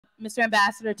Mr.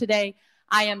 Ambassador, today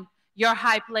I am your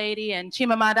hype lady, and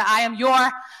Chimamanda, I am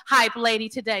your hype lady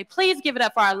today. Please give it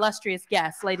up for our illustrious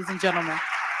guests, ladies and gentlemen.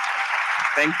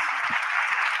 Thank you.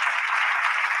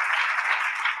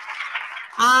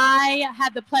 I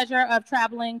had the pleasure of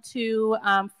traveling to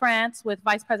France with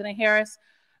Vice President Harris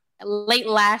late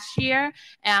last year,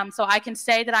 so I can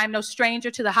say that I'm no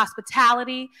stranger to the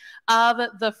hospitality of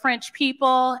the French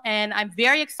people, and I'm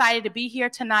very excited to be here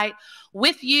tonight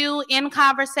with you in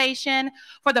conversation.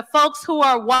 For the folks who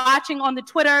are watching on the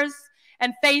Twitters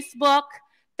and Facebook,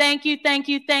 thank you, thank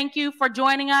you, thank you for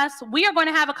joining us. We are going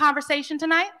to have a conversation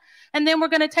tonight, and then we're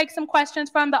going to take some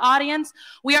questions from the audience.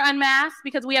 We are unmasked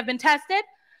because we have been tested.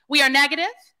 We are negative.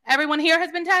 Everyone here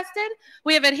has been tested.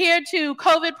 We have adhered to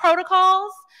COVID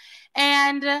protocols.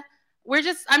 And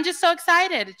I'm just so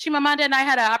excited. Chimamanda and I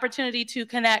had an opportunity to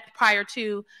connect prior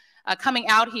to coming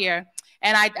out here.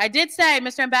 And I did say,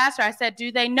 Mr. Ambassador, I said,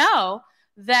 do they know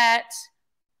that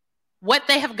what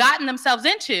they have gotten themselves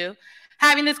into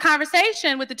having this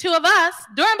conversation with the two of us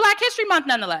during Black History Month,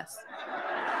 nonetheless?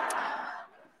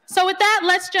 So with that,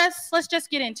 let's just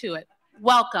get into it.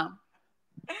 Welcome.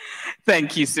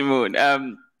 Thank you,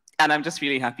 Symone. And I'm just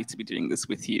really happy to be doing this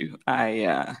with you.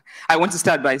 I want to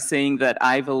start by saying that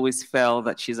I've always felt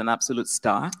that she's an absolute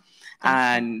star.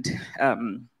 And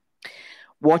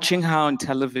watching her on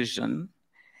television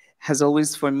has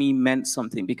always, for me, meant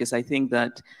something, because I think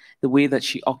that the way that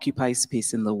she occupies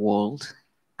space in the world,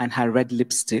 and her red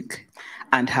lipstick,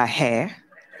 and her hair,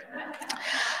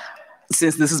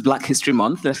 since this is Black History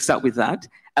Month, let's start with that,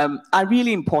 are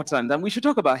really important. And we should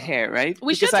talk about hair, right?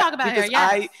 We should talk about hair,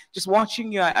 yes. Just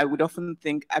watching you, I would often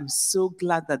think, I'm so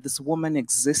glad that this woman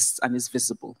exists and is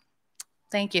visible.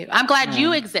 Thank you. I'm glad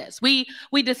you exist. We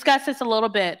discussed this a little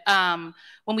bit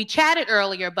when we chatted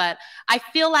earlier, but I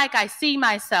feel like I see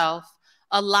myself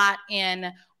a lot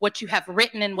in what you have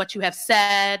written and what you have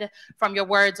said, from your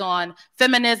words on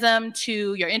feminism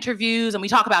to your interviews, and we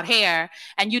talk about hair.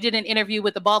 And you did an interview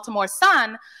with the Baltimore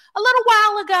Sun a little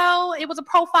while ago. It was a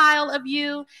profile of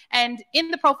you, and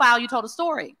in the profile you told a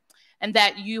story, and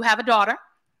that you have a daughter,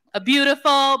 a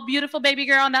beautiful, beautiful baby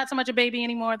girl, not so much a baby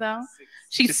anymore though.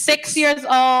 She's 6 years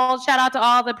old. Shout out to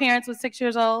all the parents with 6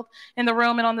 years old in the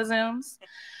room and on the Zooms.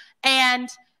 And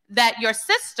that your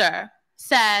sister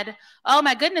said, oh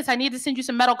my goodness, I need to send you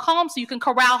some metal combs so you can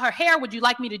corral her hair. Would you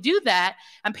like me to do that?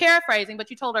 I'm paraphrasing, but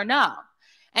you told her no.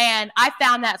 And I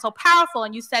found that so powerful.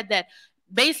 And you said that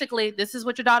basically this is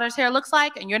what your daughter's hair looks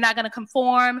like, and you're not going to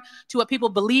conform to what people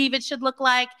believe it should look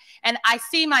like. And I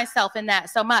see myself in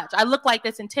that so much. I look like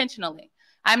this intentionally.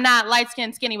 I'm not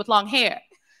light-skinned, skinny with long hair.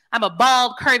 I'm a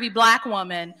bald, curvy Black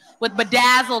woman with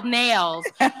bedazzled nails.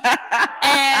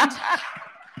 And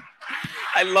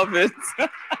I love it.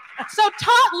 So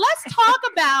let's talk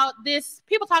about this.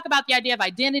 People talk about the idea of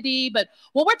identity, but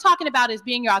what we're talking about is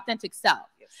being your authentic self.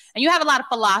 Yes. And you have a lot of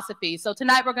philosophies. So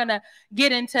tonight we're going to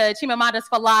get into Chimamanda's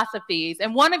philosophies.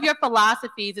 And one of your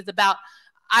philosophies is about,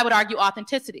 I would argue,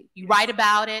 authenticity. You write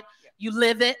about it. You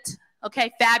live it.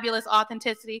 Okay, fabulous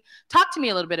authenticity. Talk to me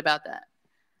a little bit about that.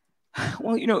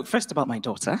 Well, you know, first about my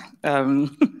daughter.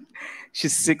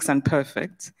 She's 6 and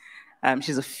perfect.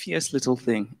 She's a fierce little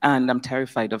thing, and I'm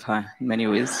terrified of her in many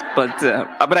ways. But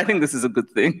I think this is a good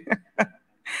thing.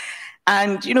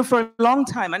 And, you know, for a long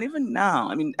time, and even now,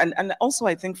 I mean, and also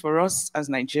I think for us as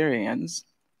Nigerians,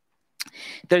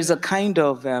 there's a kind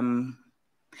of, I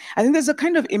think there's a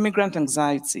kind of immigrant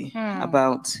anxiety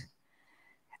about,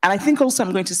 and I think also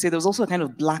I'm going to say there's also a kind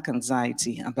of Black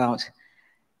anxiety about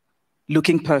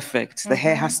looking perfect. The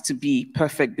hair has to be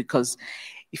perfect, because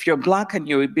if you're Black and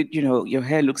you're a bit, you know, your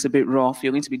hair looks a bit rough,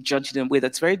 you're going to be judged in a way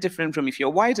that's very different from if you're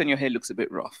white and your hair looks a bit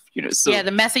rough, you know. So yeah,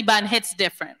 the messy bun hits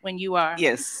different when you are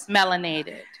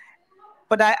melanated.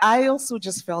 But I also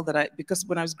just felt that because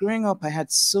when I was growing up, I had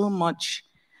so much,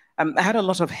 I had a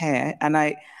lot of hair, and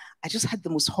I just had the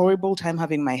most horrible time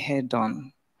having my hair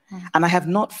done. And I have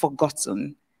not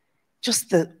forgotten just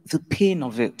the pain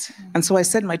of it. And so I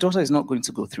said, my daughter is not going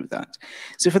to go through that.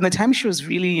 So from the time she was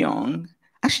really young,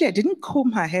 actually, I didn't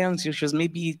comb her hair until she was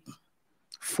maybe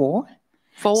 4.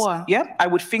 4? So, yeah, I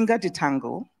would finger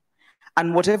detangle,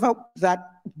 and whatever that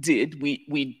did,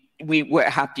 we were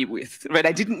happy with, right?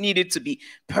 I didn't need it to be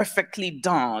perfectly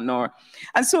done,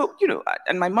 and so, you know,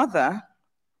 and my mother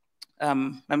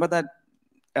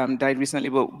died recently,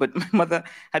 but my mother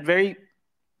had very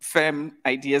firm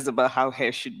ideas about how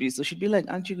hair should be. So she'd be like,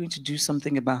 aren't you going to do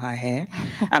something about her hair?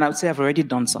 And I would say, I've already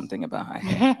done something about her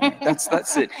hair.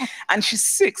 That's it. And she's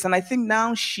 6. And I think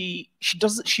now she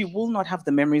will not have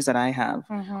the memories that I have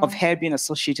of hair being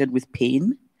associated with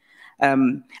pain.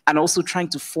 and also trying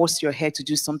to force your hair to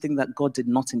do something that God did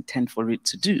not intend for it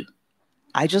to do.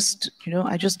 I just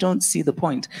don't see the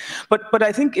point. But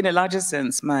I think in a larger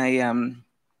sense, I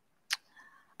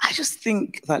just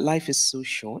think that life is so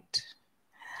short,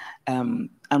 and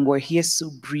we're here so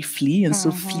briefly and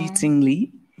so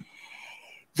fleetingly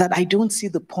that I don't see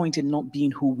the point in not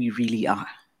being who we really are.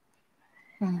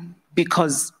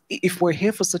 Because if we're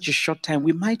here for such a short time,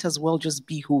 we might as well just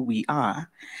be who we are.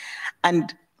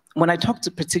 And when I talk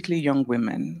to particularly young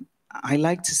women, I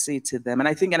like to say to them, and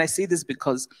I say this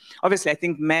because obviously I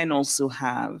think men also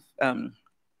have, I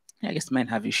guess men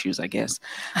have issues, I guess.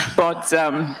 But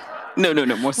no,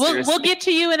 more seriously. We'll get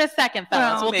to you in a second,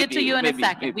 fellas. We'll get to you in a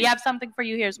second. Maybe. We have something for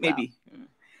you here as well. Maybe.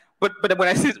 But when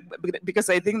I say, because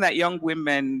I think that young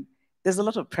women, there's a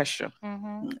lot of pressure.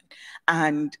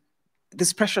 And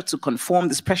this pressure to conform,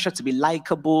 this pressure to be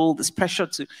likable, this pressure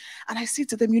to, and I say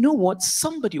to them, you know what?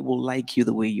 Somebody will like you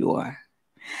the way you are.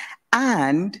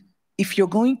 And if you're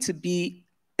going to be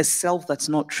a self that's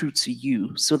not true to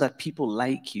you so that people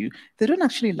like you, they don't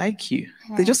actually like you.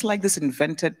 They just like this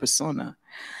invented persona.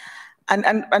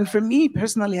 And for me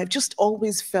personally, I've just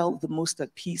always felt the most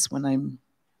at peace when I'm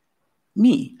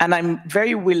me. And I'm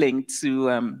very willing to,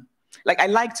 I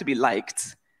like to be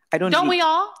liked. Don't we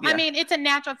all? Yeah. I mean, it's a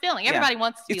natural feeling. Everybody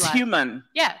wants to be liked. It's human,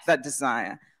 that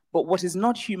desire. But what is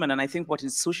not human, and I think what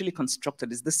is socially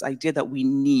constructed, is this idea that we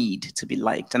need to be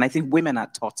liked. And I think women are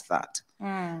taught that.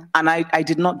 And I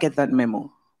did not get that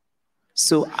memo.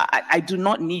 So I do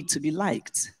not need to be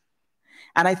liked.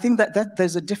 And I think that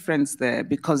there's a difference there,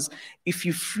 because if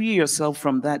you free yourself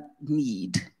from that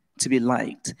need to be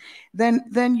liked,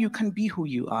 then you can be who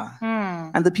you are.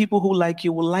 And the people who like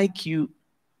you will like you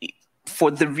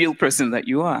for the real person that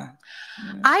you are.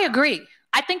 I agree.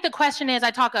 I think the question is,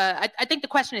 I think the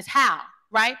question is how,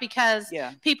 right? Because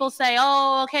people say,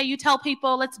 oh, okay, you tell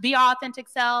people, let's be our authentic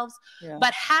selves.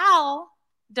 But how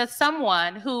does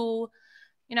someone who,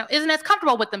 isn't as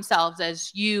comfortable with themselves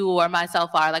as you or myself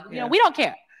are, we don't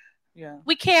care.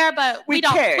 We care, but we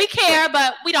don't. We care,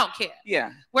 but we don't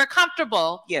care. We're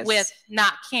comfortable with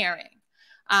not caring.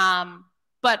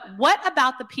 But what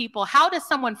about the people? How does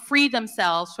someone free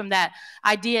themselves from that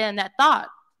idea and that thought?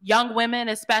 Young women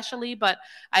especially, but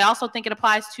I also think it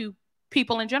applies to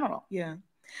people in general. I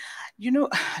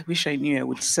wish I knew I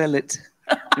would sell it.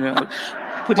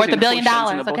 Put worth $1 billion,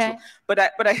 okay? But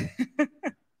I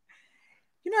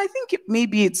I think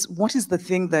maybe it's what is the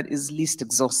thing that is least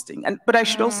exhausting. But I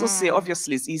should also say,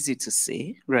 obviously, it's easy to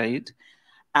say, right?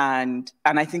 And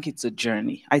I think it's a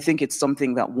journey. I think it's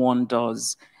something that one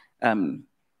does.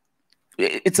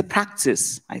 It's a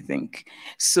practice, I think.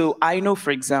 So I know,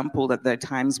 for example, that there are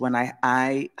times when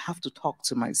I have to talk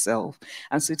to myself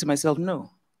and say to myself, no,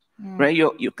 right?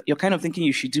 You're kind of thinking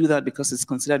you should do that because it's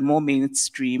considered more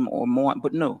mainstream or more,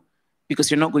 but no, because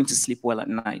you're not going to sleep well at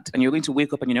night and you're going to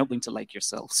wake up and you're not going to like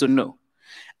yourself. So no.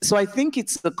 So I think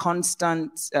it's the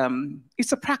constant,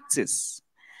 it's a practice.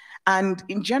 And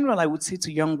in general, I would say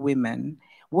to young women,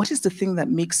 what is the thing that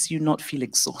makes you not feel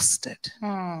exhausted?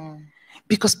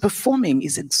 Because performing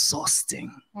is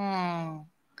exhausting,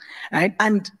 right?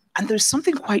 And there's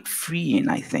something quite freeing,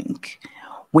 I think,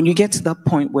 when you get to that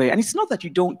point where, and it's not that you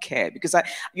don't care, because I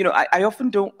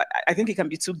often don't, I think it can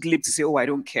be too glib to say, oh, I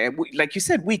don't care. Like you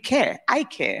said, we care, I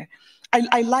care.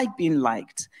 I like being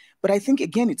liked. But I think,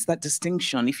 again, it's that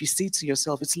distinction. If you say to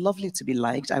yourself, it's lovely to be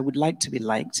liked, I would like to be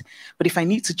liked, but if I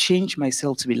need to change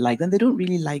myself to be liked, then they don't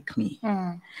really like me.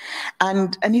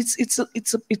 And it's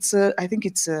I think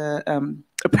it's a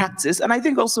practice. And I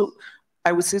think also,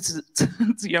 I would say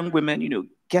to young women,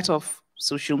 get off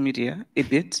social media a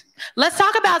bit. Let's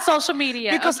talk about social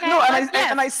media. Because okay?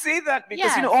 And I say that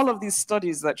because all of these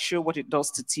studies that show what it does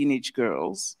to teenage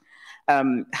girls.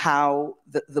 How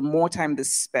the more time they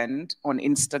spend on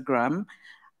Instagram,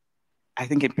 I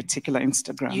think in particular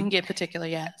Instagram. You can get particular,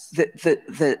 yes.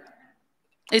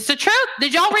 It's the truth.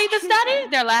 Did y'all read the study?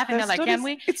 They're laughing. They're like, can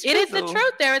we? It is the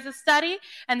truth. There is a study,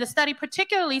 and the study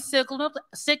particularly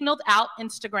signaled out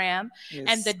Instagram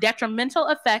and the detrimental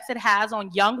effects it has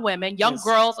on young women, young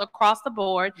girls across the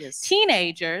board,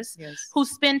 teenagers who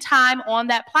spend time on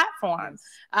that platform.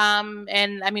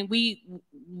 And I mean,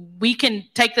 we can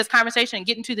take this conversation and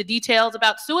get into the details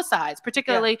about suicides,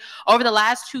 particularly over the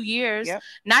last 2 years,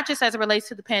 not just as it relates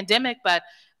to the pandemic, but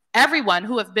everyone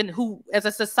who as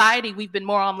a society, we've been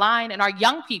more online, and our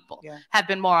young people have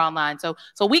been more online. So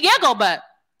we giggle, but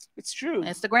it's true.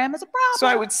 Instagram is a problem. So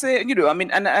I would say,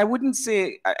 and I wouldn't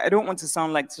say, I don't want to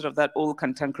sound like sort of that old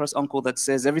cantankerous uncle that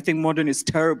says everything modern is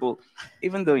terrible,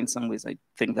 even though in some ways I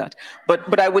think that.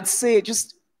 But I would say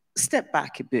just step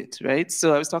back a bit, right?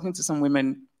 So I was talking to some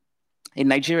women In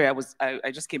Nigeria,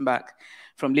 I just came back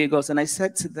from Lagos, and I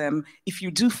said to them, if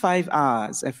you do 5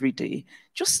 hours every day,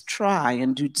 just try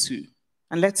and do 2.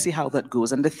 And let's see how that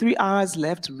goes. And the 3 hours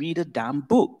left, read a damn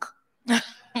book.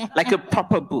 Like a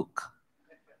proper book.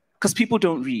 Because people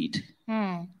don't read.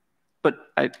 But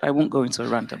I won't go into a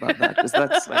rant about that, because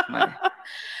that's like my...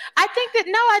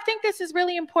 I think this is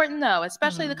really important, though,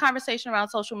 especially the conversation around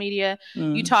social media.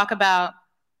 You talk about,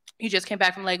 you just came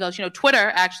back from Lagos. You know,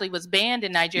 Twitter actually was banned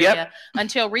in Nigeria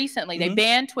until recently. They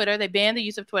banned Twitter. They banned the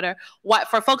use of Twitter. Why,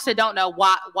 for folks that don't know,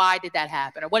 why did that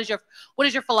happen? Or what is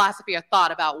your philosophy or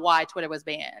thought about why Twitter was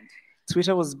banned?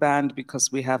 Twitter was banned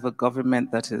because we have a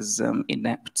government that is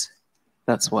inept.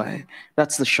 That's why.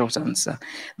 That's the short answer.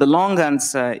 The long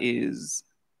answer is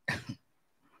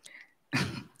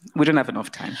we don't have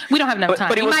enough time. We don't have enough time.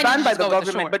 But it was banned by the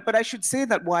government. But I should say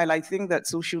that while I think that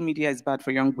social media is bad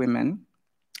for young women,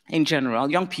 in general,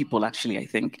 young people actually, I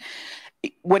think,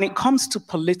 when it comes to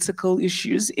political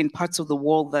issues in parts of the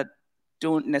world that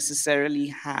don't necessarily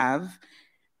have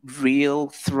real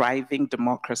thriving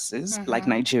democracies like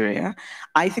Nigeria,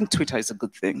 I think Twitter is a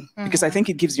good thing because I think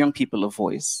it gives young people a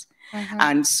voice.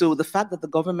 And so the fact that the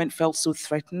government felt so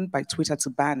threatened by Twitter to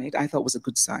ban it, I thought was a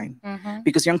good sign.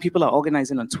 Because young people are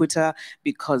organizing on Twitter,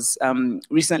 because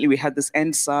recently we had this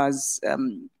End SARS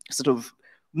sort of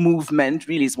movement,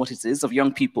 really is what it is, of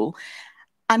young people.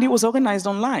 And it was organized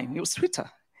online. It was Twitter.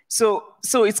 So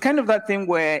it's kind of that thing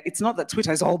where it's not that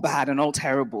Twitter is all bad and all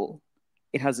terrible.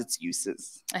 It has its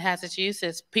uses. It has its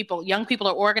uses. Young people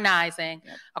are organizing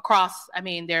across. I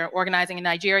mean, they're organizing in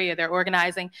Nigeria. They're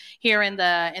organizing here in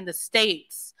the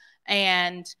States.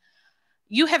 And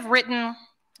you have written,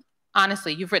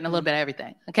 honestly, you've written a little bit of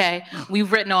everything. Okay,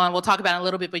 we'll talk about it in a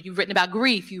little bit. But you've written about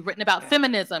grief. You've written about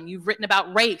feminism. You've written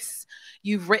about race.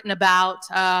 You've written about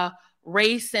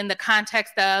race in the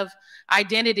context of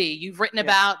identity. You've written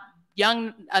about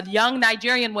young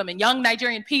Nigerian women, young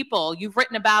Nigerian people. You've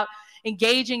written about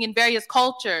engaging in various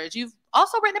cultures. You've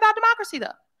also written about democracy,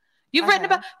 though. You've written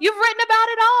about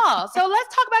it all. So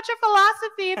let's talk about your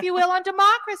philosophy, if you will, on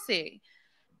democracy.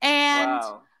 And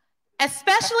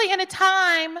especially in a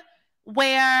time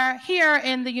where here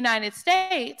in the United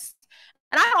States,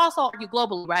 and I also argue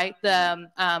globally, right? The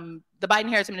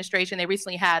Biden-Harris administration, they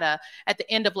recently had at the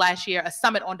end of last year, a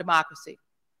summit on democracy.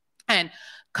 And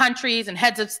countries and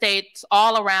heads of states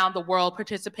all around the world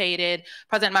participated.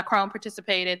 President Macron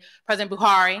participated. President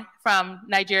Buhari from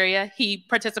Nigeria, he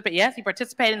participated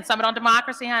in the Summit on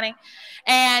Democracy, honey.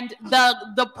 And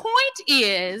the point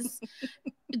is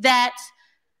that,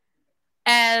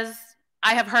 as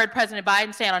I have heard President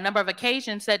Biden say on a number of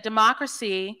occasions, that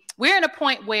democracy, we're in a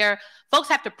point where folks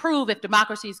have to prove if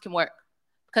democracies can work,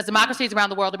 because democracies around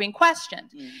the world are being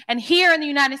questioned. And here in the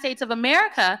United States of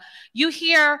America, you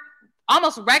hear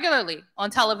almost regularly on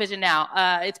television now.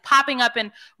 It's popping up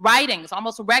in writings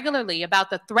almost regularly about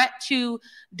the threat to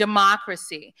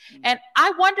democracy. And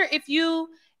I wonder if you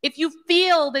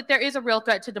feel that there is a real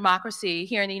threat to democracy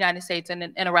here in the United States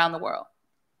and around the world.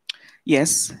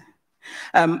 Yes.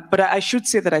 But I should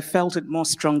say that I felt it more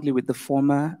strongly with the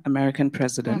former American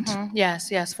president.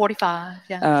 Yes, 45.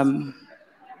 Yes.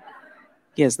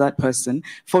 Yes, that person,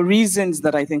 for reasons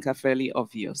that I think are fairly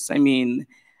obvious. I mean,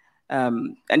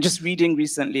 and just reading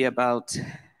recently about,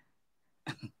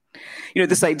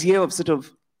 this idea of sort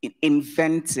of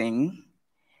inventing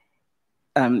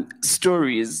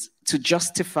stories to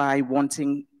justify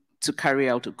wanting to carry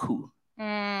out a coup.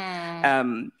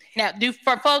 Now,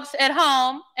 for folks at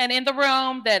home and in the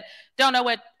room that don't know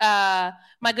what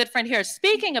my good friend here is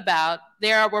speaking about,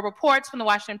 there were reports from the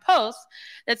Washington Post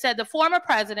that said the former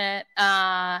president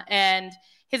and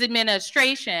his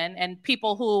administration and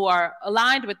people who are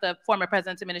aligned with the former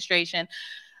president's administration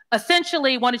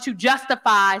essentially wanted to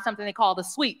justify something they called a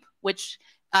sweep, which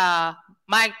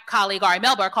my colleague Ari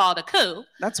Melber called a coup.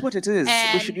 That's what it is.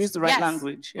 We should use the right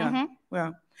language. Yeah.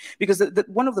 Yeah. Because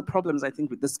one of the problems I think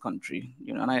with this country,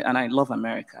 and I love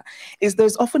America, is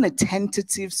there's often a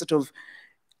tentative sort of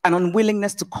an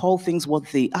unwillingness to call things what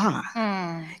they are.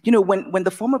 When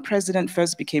the former president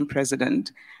first became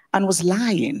president and was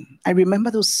lying, I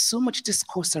remember there was so much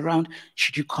discourse around,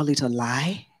 should you call it a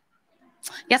lie?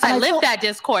 Yes, I lived that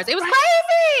discourse. It was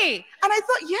crazy. And I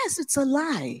thought, yes, it's a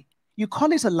lie. You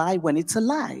call it a lie when it's a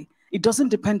lie. It doesn't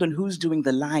depend on who's doing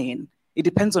the lying. It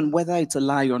depends on whether it's a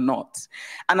lie or not.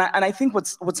 And I think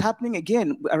what's happening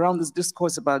again around this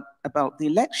discourse about the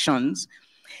elections,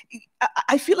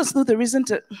 I feel as though there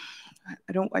isn't I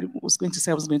was going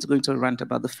to go into a rant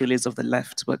about the failures of the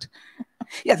left, but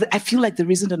yeah, I feel like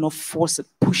there isn't enough force at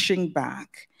pushing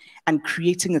back and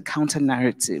creating a counter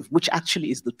narrative, which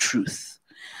actually is the truth.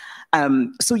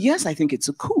 So yes, I think it's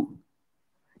a coup.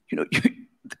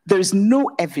 there is no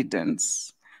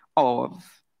evidence of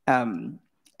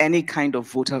any kind of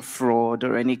voter fraud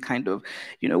or any kind of,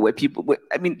 where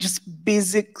just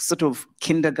basic sort of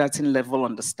kindergarten level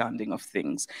understanding of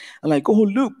things. Like, oh,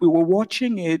 look, we were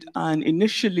watching it and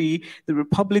initially the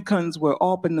Republicans were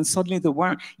up and then suddenly they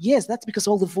weren't. Yes, that's because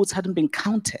all the votes hadn't been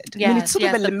counted. Yes, it's sort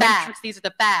of elementary. Facts. These are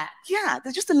the facts. Yeah,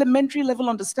 they're just elementary level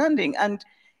understanding. And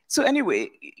so anyway,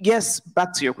 yes,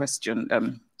 back to your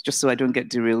question, just so I don't get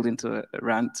derailed into a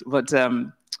rant. But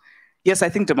yes, I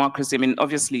think democracy,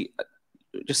 obviously,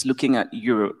 just looking at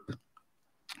Europe,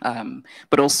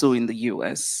 but also in the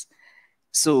US.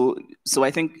 So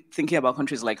I think thinking about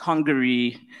countries like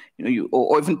Hungary,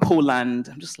 or even Poland,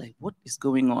 I'm just like, what is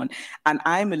going on? And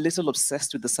I'm a little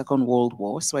obsessed with the Second World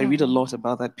War, so I read a lot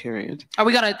about that period. Are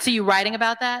we going to see you writing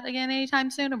about that again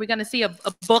anytime soon? Are we going to see a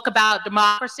book about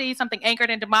democracy, something anchored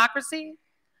in democracy?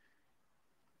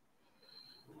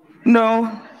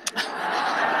 No.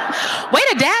 Way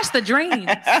to dash the dreams.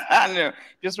 No,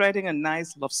 just writing a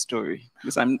nice love story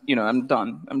because I'm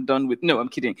done. I'm done with, no, I'm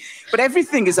kidding. But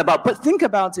everything is about, but think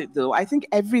about it though. I think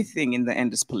everything in the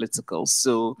end is political.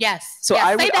 So yes. So yes,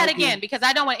 I say that again because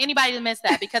I don't want anybody to miss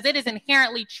that because it is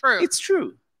inherently true. It's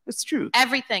true. It's true.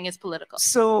 Everything is political.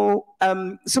 So,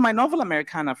 so my novel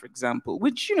Americana, for example,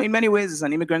 which in many ways is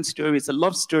an immigrant story, it's a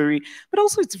love story, but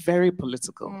also it's very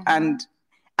political and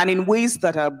in ways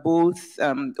that are both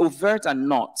overt and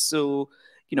not. So,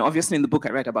 obviously in the book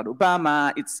I write about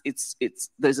Obama.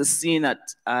 There's a scene at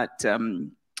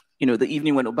the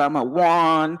evening when Obama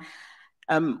won,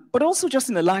 but also just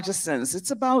in a larger sense,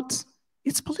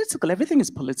 it's political. Everything is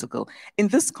political in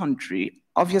this country.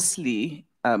 Obviously,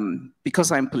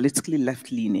 because I'm politically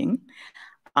left-leaning,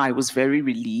 I was very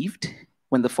relieved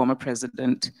when the former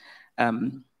president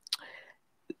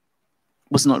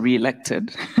was not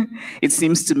re-elected. It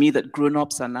seems to me that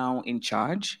grown-ups are now in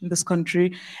charge in this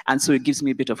country, and so it gives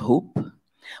me a bit of hope.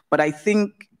 But I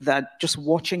think that just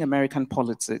watching American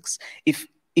politics, if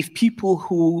people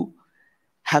who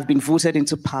have been voted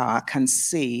into power can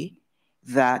say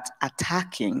that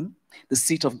attacking the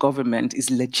seat of government is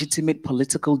legitimate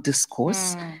political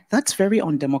discourse, that's very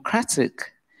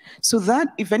undemocratic. So that,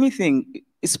 if anything,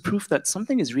 is proof that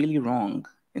something is really wrong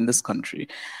in this country.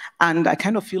 And I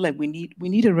kind of feel like we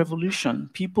need a revolution.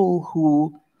 People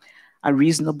who are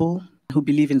reasonable, who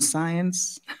believe in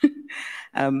science,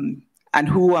 and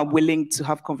who are willing to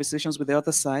have conversations with the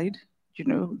other side,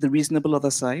 the reasonable other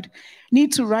side,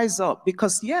 need to rise up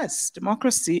because yes,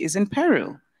 democracy is in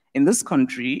peril in this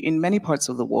country, in many parts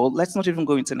of the world. Let's not even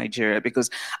go into Nigeria because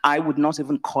I would not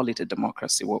even call it a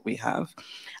democracy, what we have.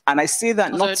 And I say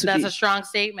that that's a strong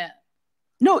statement.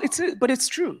 No, but it's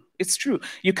true. It's true.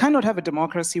 You cannot have a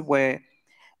democracy where,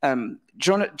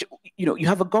 you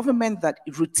have a government that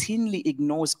routinely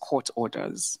ignores court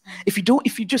orders.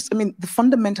 The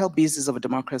fundamental basis of a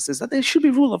democracy is that there should be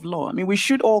rule of law. We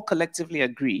should all collectively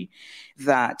agree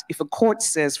that if a court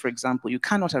says, for example, you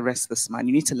cannot arrest this man,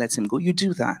 you need to let him go, you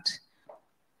do that.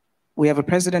 We have a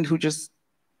president who just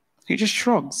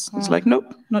shrugs. It's like,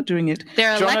 nope, not doing it.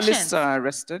 Journalists are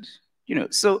arrested.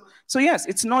 So yes,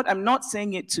 it's not, I'm not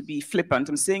saying it to be flippant.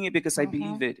 I'm saying it because I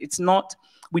believe it. It's not,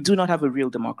 we do not have a real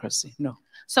democracy, no.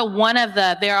 So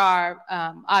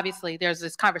obviously there's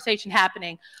this conversation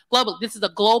happening globally. This is a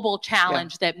global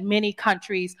challenge that many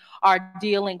countries are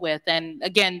dealing with. And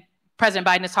again, President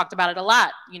Biden has talked about it a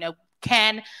lot.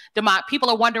 People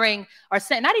are wondering, or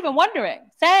not even wondering,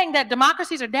 saying that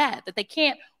democracies are dead, that they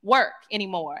can't work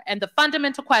anymore. And the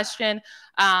fundamental question,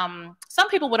 some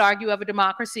people would argue of a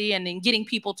democracy and in getting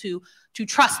people to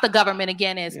trust the government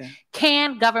again is,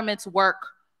 can governments work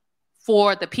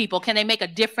for the people? Can they make a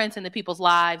difference in the people's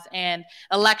lives? And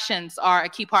elections are a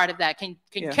key part of that. Can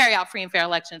carry out free and fair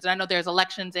elections? And I know there's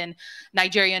elections in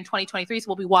Nigeria in 2023, so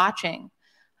we'll be watching.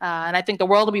 And I think the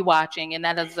world will be watching, and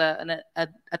that is a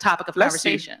topic of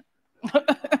conversation.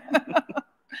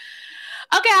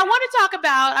 Okay, I want to talk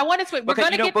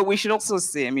about. But we should also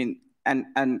say,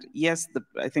 and yes,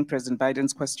 I think President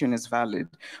Biden's question is valid,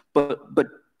 but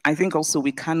I think also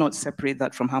we cannot separate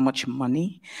that from how much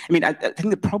money. I think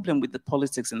the problem with the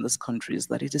politics in this country is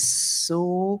that it is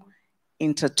so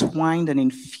intertwined and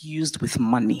infused with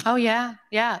money. Oh yeah,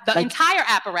 the entire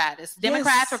apparatus,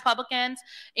 Democrats, Republicans.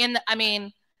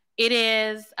 It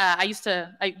is. I used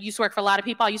to work for a lot of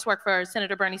people. I used to work for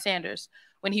Senator Bernie Sanders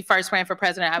when he first ran for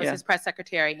president. I was his press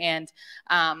secretary, and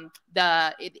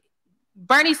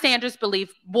Bernie Sanders'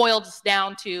 belief boils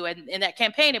down to, and in that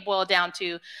campaign, it boiled down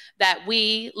to that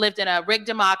we lived in a rigged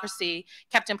democracy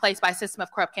kept in place by a system of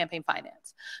corrupt campaign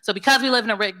finance. So because we live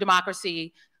in a rigged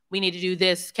democracy, we need to do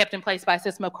this, kept in place by a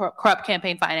system of corrupt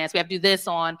campaign finance. We have to do this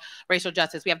on racial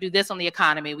justice. We have to do this on the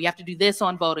economy. We have to do this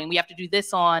on voting. We have to do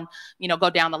this on, go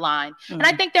down the line. And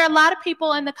I think there are a lot of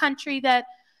people in the country that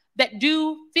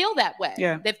do feel that way,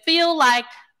 that feel like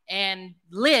and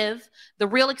live the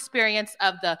real experience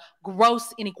of the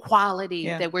gross inequality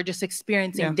that we're just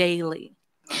experiencing daily.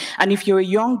 And if you're a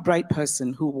young, bright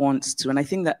person who wants to, and I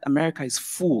think that America is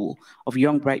full of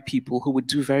young, bright people who would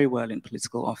do very well in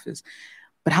political office,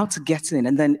 but how to get in,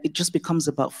 and then it just becomes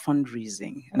about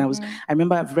fundraising. And I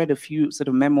remember I've read a few sort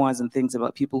of memoirs and things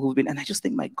about people who've been, and I just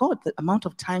think, my God, the amount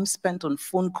of time spent on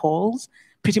phone calls,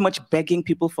 pretty much begging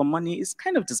people for money is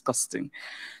kind of disgusting.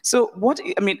 So well,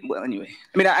 anyway,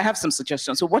 I have some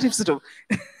suggestions. So what if sort of,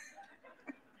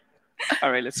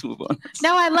 all right, let's move on.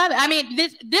 No, I love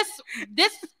it.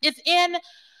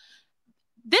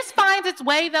 This finds its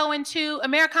way, though, into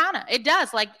Americana. It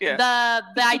does. Like the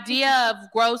idea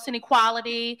of gross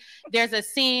inequality. There's a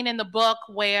scene in the book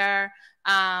where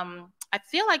I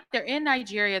feel like they're in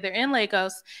Nigeria, they're in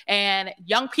Lagos, and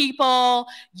young people,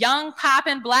 young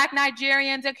poppin' Black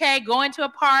Nigerians, going to a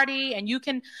party, and you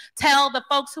can tell the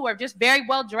folks who are just very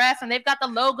well dressed and they've got the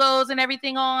logos and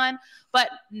everything on. But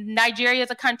Nigeria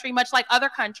is a country, much like other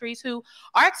countries, who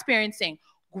are experiencing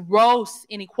gross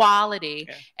inequality.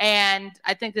 And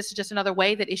I think this is just another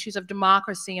way that issues of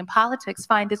democracy and politics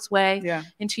find its way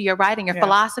into your writing. Your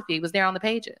philosophy was there on the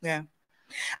pages.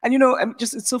 And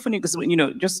it's so funny because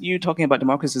just you talking about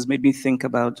democracy has made me think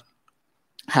about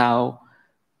how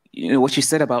what you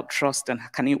said about trust and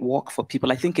can it work for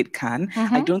people. I think it can.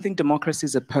 I don't think democracy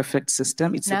is a perfect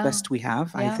system. It's the best we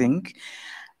have. I think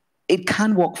it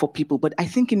can work for people, but I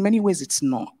think in many ways it's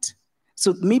not.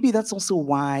 So maybe that's also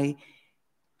why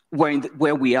we're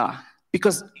where we are.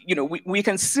 Because, we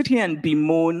can sit here and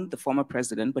bemoan the former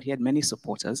president, but he had many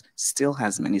supporters, still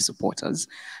has many supporters,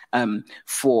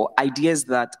 for ideas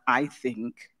that I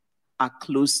think are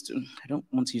close to, I don't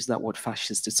want to use that word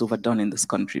fascist, it's overdone in this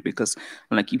country because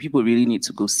people really need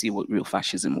to go see what real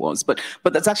fascism was. But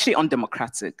that's actually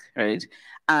undemocratic, right?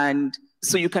 And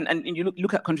so you can, and you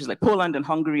look at countries like Poland and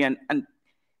Hungary, and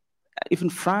even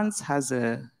France has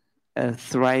a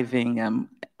thriving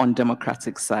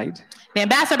undemocratic side. The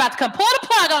ambassador about to come pull the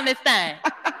plug on this thing.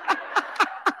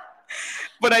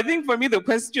 But I think for me, the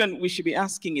question we should be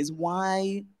asking is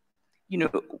why,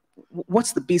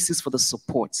 what's the basis for the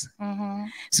support?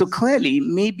 So clearly,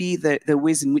 maybe the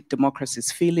ways in which democracy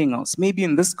is failing us, maybe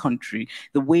in this country,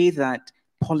 the way that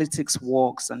politics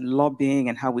works and lobbying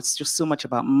and how it's just so much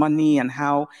about money and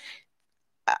how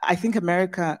I think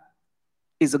America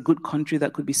is a good country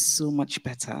that could be so much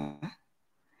better.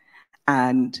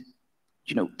 And,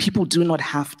 people do not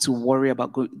have to worry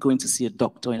about going to see a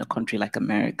doctor in a country like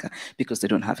America because they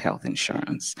don't have health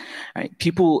insurance, right?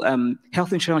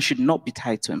 Health insurance should not be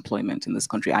tied to employment in this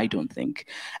country, I don't think.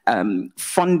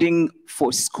 Funding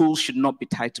for schools should not be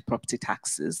tied to property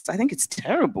taxes. I think it's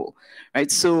terrible, right?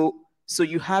 So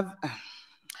you have...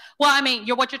 Well,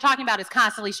 what you're talking about is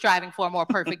constantly striving for a more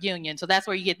perfect union. So that's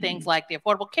where you get things like the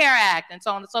Affordable Care Act and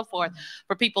so on and so forth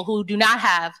for people who do not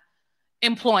have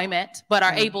employment but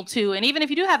are able to. And even if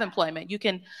you do have employment, you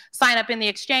can sign up in the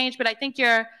exchange. But I think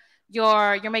you're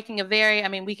making a very,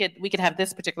 we could have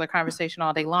this particular conversation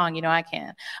all day long. I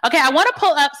can. Okay, I want to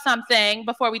pull up something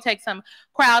before we take some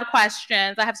crowd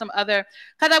questions. I have some other,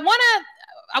 because I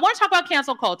want to talk about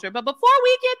cancel culture. But before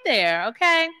we get there,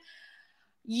 okay,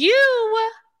 you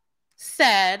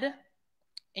said,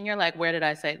 and you're like, where did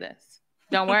I say this?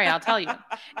 Don't worry, I'll tell you.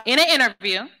 In an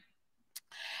interview,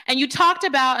 and you talked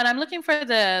about, and I'm looking for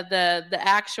the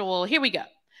actual, here we go.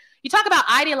 You talk about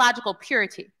ideological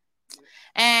purity.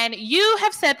 And you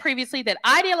have said previously that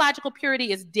ideological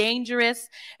purity is dangerous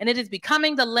and it is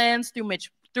becoming the lens through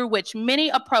which many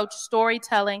approach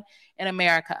storytelling in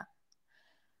America.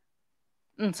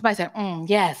 Somebody said,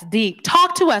 yes, deep.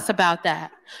 Talk to us about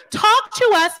that. Talk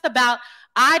to us about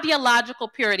ideological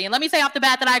purity. And let me say off the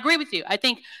bat that I agree with you. I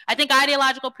think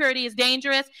ideological purity is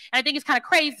dangerous, and I think it's kind of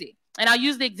crazy. And I'll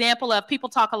use the example of people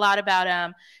talk a lot about,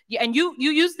 and you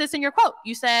used this in your quote.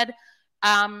 You said,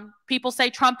 people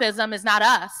say Trumpism is not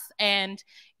us, and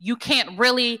you can't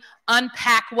really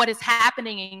unpack what is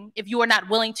happening if you are not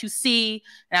willing to see,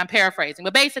 and I'm paraphrasing,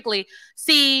 but basically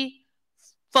see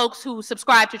folks who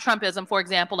subscribe to Trumpism, for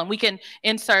example, and we can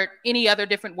insert any other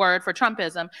different word for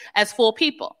Trumpism as full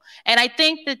people. And I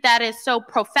think that is so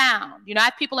profound. I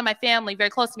have people in my family very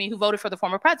close to me who voted for the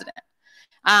former president.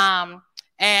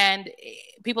 And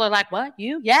people are like, what,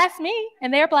 you? Yes, me.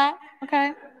 And they're Black,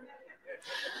 okay?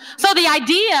 So the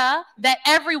idea that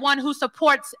everyone who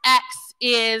supports X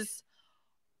is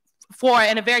for,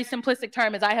 in a very simplistic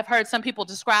term, as I have heard some people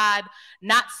describe,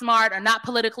 not smart or not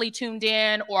politically tuned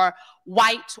in or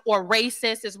white or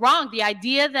racist is wrong. The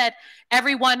idea that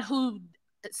everyone who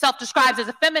self-describes as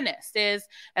a feminist is,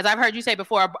 as I've heard you say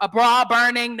before, a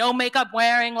bra-burning, no makeup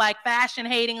wearing, like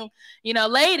fashion-hating,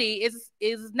 lady is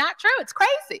not true. It's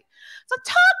crazy. So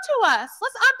talk to us.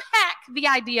 Let's unpack the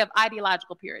idea of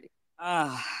ideological purity.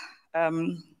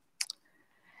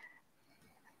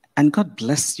 And God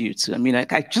bless you too. I mean,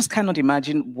 I just cannot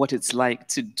imagine what it's like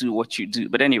to do what you do.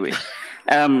 But anyway, it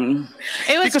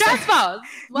was stressful.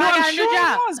 I'm sure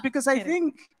it was, because I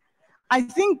think,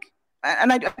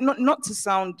 and not to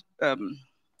sound. I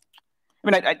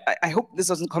hope this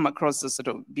doesn't come across as sort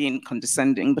of being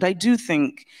condescending, but I do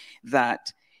think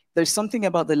that there's something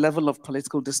about the level of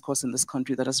political discourse in this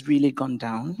country that has really gone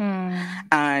down.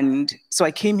 And so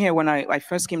I came here when I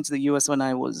first came to the US when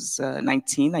I was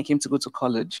 19. I came to go to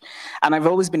college. And I've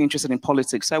always been interested in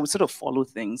politics, so I would sort of follow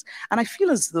things. And I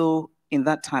feel as though in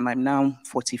that time, I'm now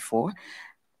 44,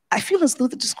 I feel as though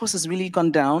the discourse has really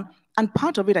gone down. And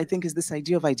part of it, I think, is this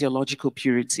idea of ideological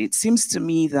purity. It seems to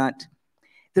me that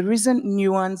there isn't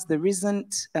nuance, there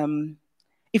isn't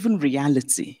even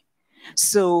reality.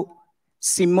 So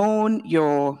Symone,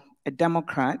 you're a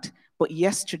Democrat, but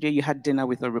yesterday you had dinner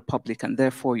with a Republican,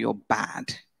 therefore you're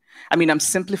bad. I mean, I'm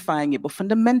simplifying it, but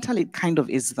fundamentally it kind of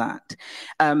is that.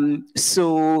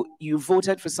 So you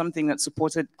voted for something that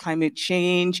supported climate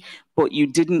change, but you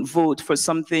didn't vote for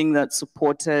something that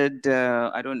supported,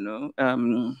 I don't know,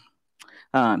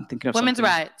 I'm thinking of women's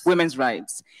rights. Women's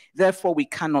rights. Therefore, we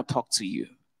cannot talk to you.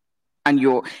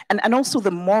 And also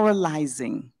the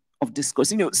moralizing of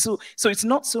discourse. So it's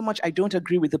not so much I don't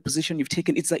agree with the position you've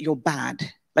taken, it's that you're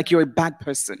bad, like you're a bad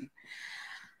person.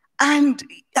 And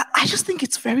I just think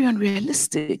it's very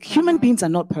unrealistic. Human beings are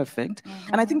not perfect.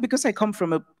 And I think because I come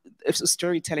from a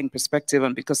storytelling perspective,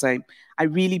 and because I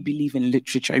really believe in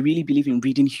literature, I really believe in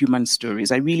reading human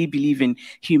stories, I really believe in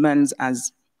humans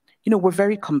as, we're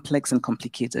very complex and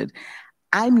complicated.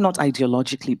 I'm not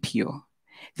ideologically pure.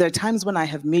 There are times when I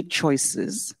have made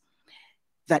choices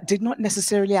that did not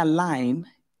necessarily align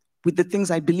with the things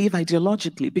I believe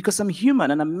ideologically, because I'm human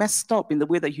and I'm messed up in the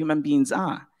way that human beings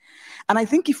are. And I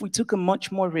think if we took a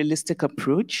much more realistic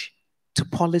approach to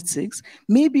politics,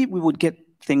 maybe we would get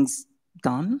things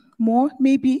done more,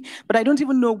 maybe. But I don't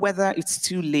even know whether it's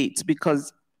too late,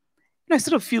 because I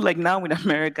sort of feel like now in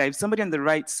America, if somebody on the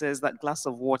right says that glass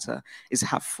of water is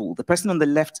half full, the person on the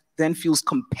left then feels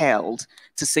compelled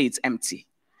to say it's empty.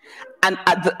 And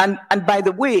by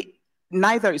the way,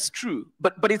 neither is true,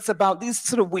 but it's about these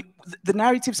sort of, the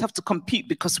narratives have to compete,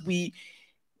 because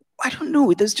I don't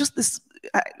know, there's just this.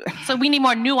 So we need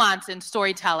more nuance in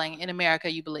storytelling in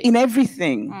America, you believe? In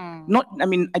everything.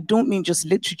 I don't mean just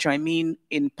literature, I mean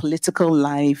in political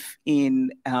life,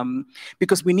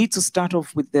 because we need to start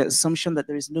off with the assumption that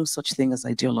there is no such thing as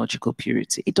ideological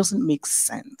purity. It doesn't make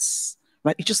sense,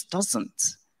 right? It just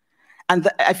doesn't. And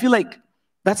I feel like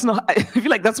that's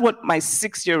what my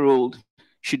 6-year-old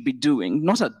should be doing,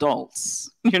 not adults,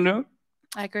 I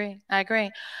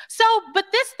agree. So, but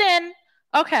this then,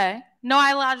 okay, no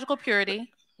ideological purity.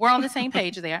 We're on the same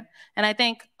page there. And I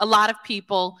think a lot of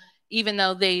people, even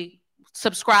though they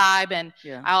subscribe, and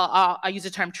I'll use the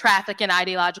term traffic in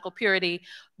ideological purity,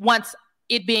 once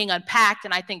it being unpacked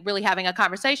and I think really having a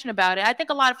conversation about it, I think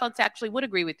a lot of folks actually would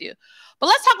agree with you. But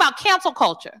let's talk about cancel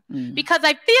culture, because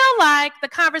I feel like the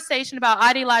conversation about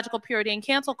ideological purity and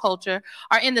cancel culture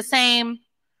are in the same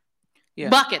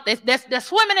bucket. They're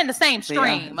swimming in the same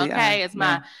stream,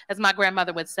 as my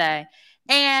grandmother would say.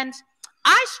 And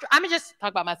I'm just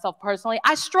talk about myself personally.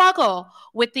 I struggle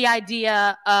with the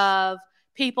idea of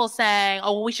people saying,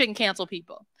 "Oh, well, we shouldn't cancel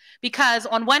people," because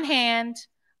on one hand,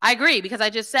 I agree, because I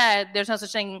just said there's no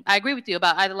such thing. I agree with you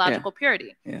about ideological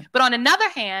purity. But on another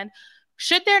hand,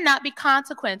 should there not be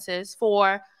consequences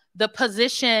for the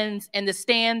positions and the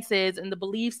stances and the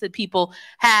beliefs that people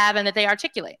have and that they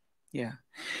articulate? Yeah.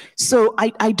 So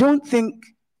I don't think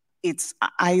it's,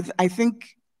 I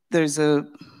think there's a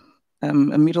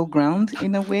middle ground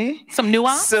in a way. Some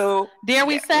nuance? So dare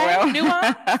we say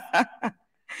nuance?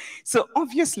 So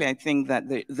obviously I think that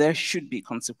there should be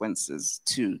consequences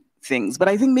to things. But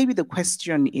I think maybe the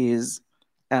question is,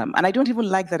 and I don't even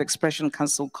like that expression,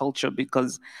 cancel culture,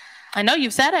 because I know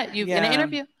you've said it. You've in an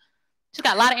interview. She's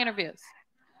got a lot of interviews.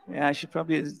 Yeah, I should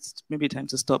probably, it's maybe time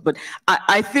to stop. But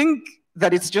I think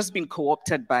that it's just been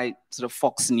co-opted by sort of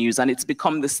Fox News, and it's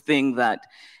become this thing that,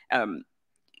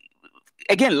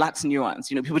 again, lacks nuance.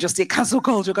 People just say cancel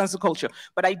culture, cancel culture.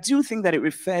 But I do think that it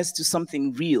refers to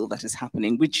something real that is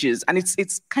happening, which is, and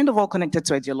it's kind of all connected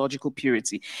to ideological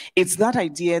purity. It's that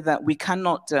idea that we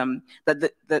cannot,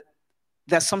 that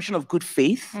the assumption of good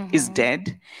faith is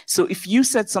dead. So if you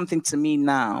said something to me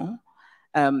now,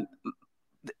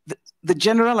 the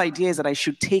general idea is that I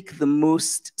should take the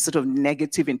most sort of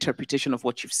negative interpretation of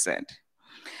what you've said.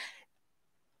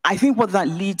 I think what that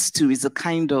leads to is a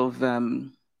kind of,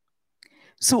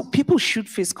 so people should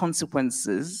face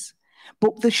consequences,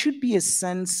 but there should be a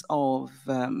sense of,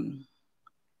 there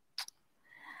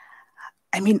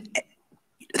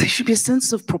should be a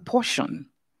sense of proportion.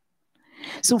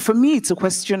 So for me, it's a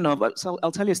question of, so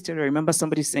I'll tell you a story. I remember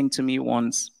somebody saying to me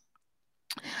once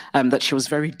that she was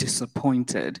very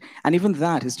disappointed. And even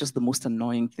that is just the most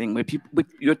annoying thing, where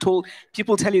you're told,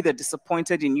 people tell you they're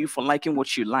disappointed in you for liking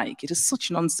what you like. It is such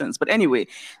nonsense. But anyway,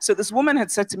 so this woman had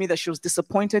said to me that she was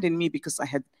disappointed in me because I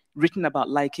had written about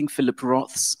liking Philip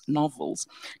Roth's novels.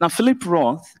 Now, Philip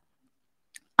Roth,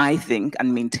 I think,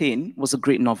 and maintain, was a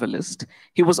great novelist.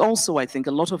 He was also, I think,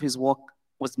 a lot of his work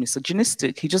was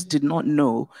misogynistic. He just did not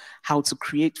know how to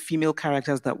create female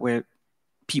characters that were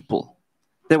people.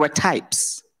 They were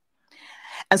types.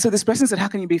 And so this person said, how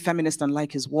can you be feminist and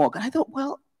like his work? And I thought,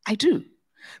 well, I do.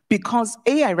 Because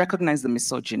A, I recognize the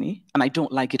misogyny, and I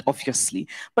don't like it, obviously.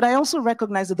 But I also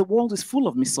recognize that the world is full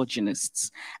of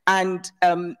misogynists. And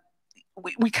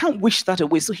we can't wish that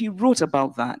away. So he wrote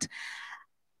about that.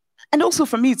 And also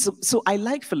for me, so I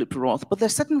like Philip Roth, but there are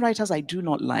certain writers I do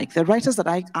not like. There are writers that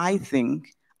I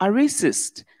think are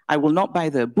racist. I will not buy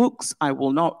their books. I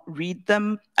will not read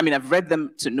them. I mean, I've read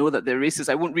them to know that they're racist.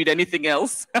 I won't read anything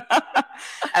else.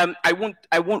 I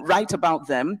won't write about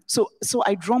them. So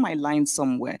I draw my line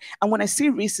somewhere. And when I say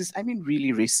racist, I mean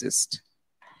really racist.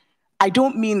 I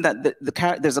don't mean that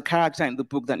there's a character in the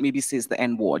book that maybe says the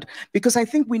N-word, because I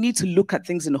think we need to look at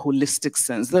things in a holistic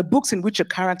sense. There are books in which a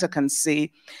character can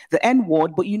say the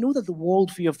N-word, but you know that the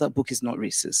worldview of that book is not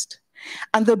racist.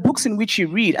 And there are books in which you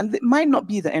read, and it might not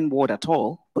be the N-word at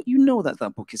all, but you know that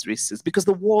that book is racist because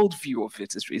the worldview of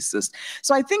it is racist.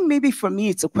 So I think maybe for me,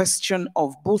 it's a question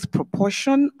of both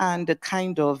proportion and a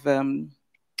kind of,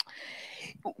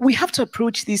 we have to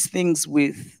approach these things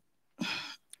with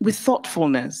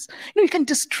thoughtfulness. You can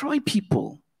destroy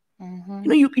people.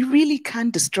 You really can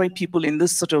destroy people in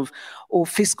this sort of, or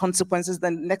face consequences.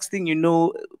 Then next thing you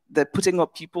know, they're putting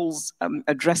up people's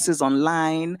addresses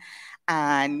online,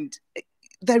 and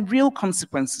there are real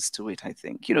consequences to it, I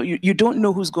think. You don't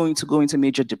know who's going to go into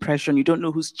major depression. You don't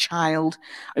know whose child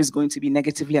is going to be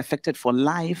negatively affected for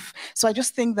life. So I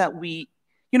just think that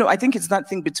I think it's that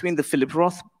thing between the Philip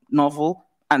Roth novel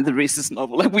and the racist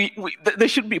novel. Like there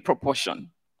should be proportion.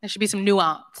 There should be some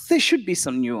nuance. There should be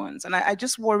some nuance. And I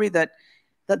just worry that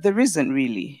there isn't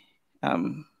really.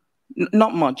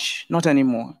 Not much, not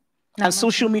anymore. And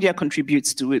social media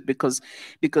contributes to it because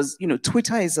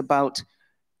Twitter is about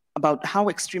how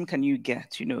extreme can you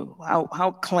get,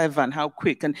 how clever and how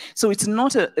quick. And so it's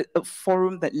not a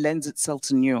forum that lends itself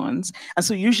to nuance. And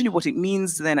so usually what it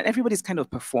means then, and everybody's kind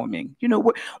of performing.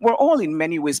 We're all in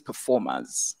many ways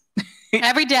performers.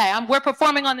 Every day, we're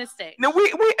performing on this stage. No,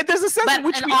 there's a sense in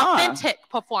which we are. An authentic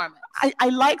performance. I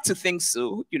like to think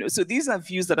so. So these are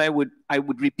views that I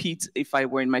would repeat if I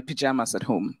were in my pajamas at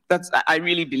home. I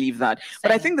really believe that. Same.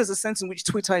 But I think there's a sense in which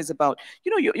Twitter is about,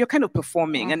 you're kind of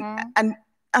performing, and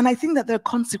I think that there are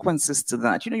consequences to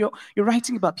that. You're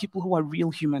writing about people who are real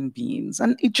human beings,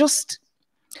 and it just,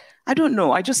 I don't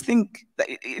know. I just think that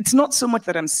it's not so much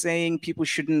that I'm saying people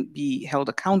shouldn't be held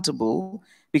accountable,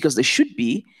 because they should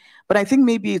be. But I think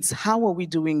maybe it's how are we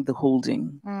doing the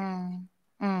holding?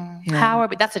 Yeah. How are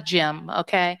we? That's a gem,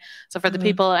 okay? So for the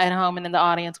people at home and in the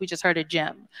audience, we just heard a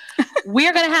gem.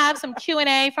 We're going to have some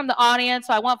Q&A from the audience,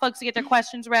 so I want folks to get their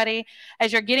questions ready.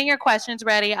 As you're getting your questions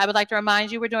ready, I would like to remind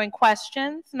you we're doing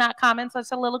questions, not comments or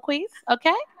soliloquies,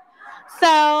 okay?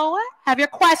 So have your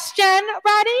question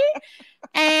ready,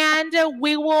 and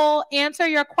we will answer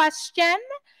your question.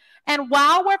 And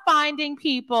while we're finding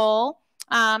people,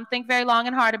 think very long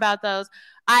and hard about those.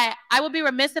 I would be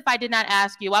remiss if I did not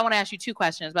ask you. I want to ask you two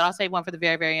questions, but I'll save one for the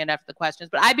very, very end after the questions.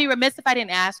 But I'd be remiss if I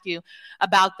didn't ask you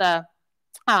about the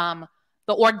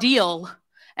ordeal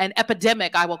and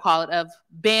epidemic, I will call it, of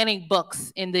banning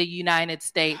books in the United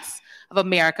States of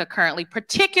America currently,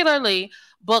 particularly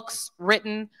books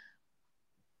written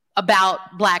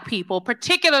about Black people,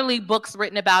 particularly books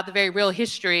written about the very real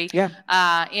history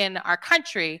in our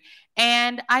country.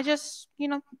 And I just,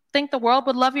 think the world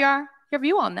would love your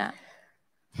view on that.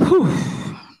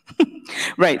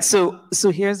 Right. So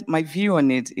here's my view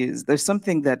on it. Is there's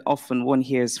something that often one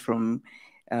hears from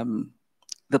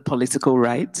the political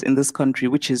right in this country,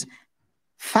 which is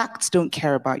facts don't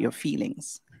care about your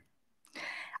feelings.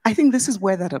 I think this is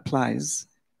where that applies.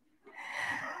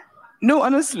 No,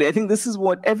 honestly, I think this is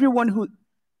what everyone who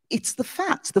it's the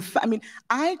facts. I mean,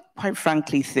 I quite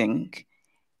frankly think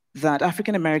that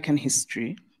African American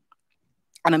history,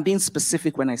 and I'm being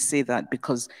specific when I say that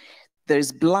because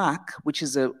there's Black, which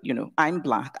is I'm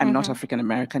Black, I'm not African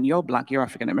American, you're Black, you're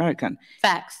African American.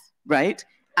 Facts. Right?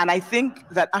 And I think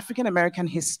that African American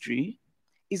history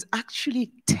is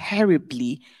actually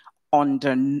terribly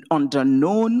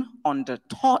underknown,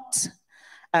 undertaught,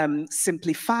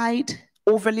 simplified,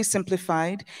 overly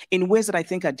simplified in ways that I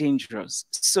think are dangerous.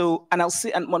 So, and I'll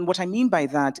say, and what I mean by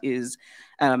that is,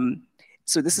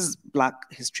 so this is Black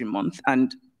History Month,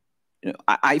 and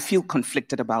I feel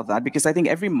conflicted about that because I think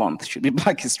every month should be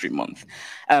Black History Month.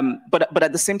 But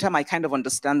at the same time, I kind of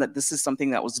understand that this is something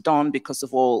that was done because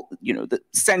of all, the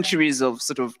centuries of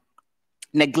sort of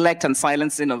neglect and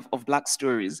silencing of Black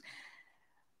stories.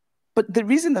 But the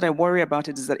reason that I worry about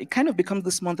it is that it kind of becomes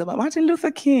this month about Martin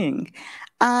Luther King.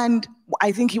 And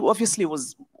I think he obviously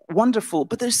was wonderful,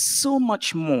 but there's so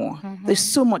much more. There's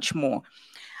so much more.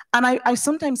 And I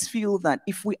sometimes feel that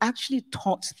if we actually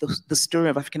taught the story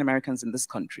of African Americans in this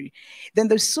country, then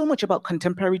there's so much about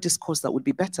contemporary discourse that would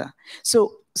be better.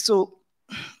 So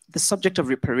the subject of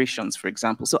reparations, for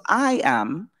example. So I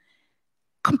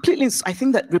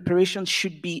think that reparations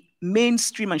should be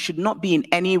mainstream and should not be in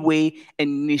any way a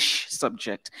niche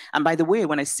subject. And by the way,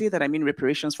 when I say that, I mean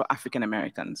reparations for African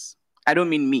Americans. I don't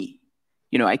mean me.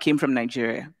 I came from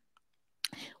Nigeria.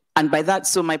 And by that,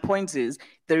 so my point is,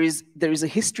 there is a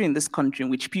history in this country in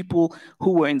which people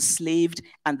who were enslaved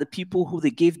and the people who they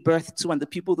gave birth to and the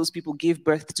people those people gave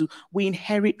birth to, we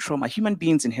inherit trauma. Human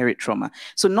beings inherit trauma.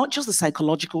 So not just the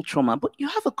psychological trauma, but you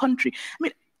have a country. I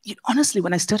mean, honestly,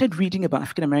 when I started reading about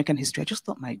African American history, I just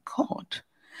thought, my God.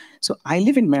 So I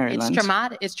live in Maryland.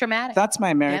 It's traumatic. That's my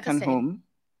American home.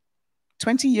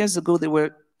 20 years ago, there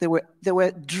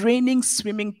were draining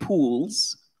swimming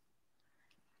pools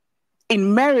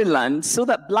in Maryland so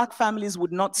that Black families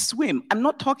would not swim. I'm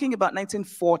not talking about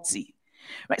 1940,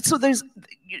 right? So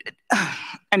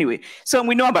anyway, so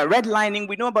we know about redlining,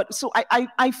 so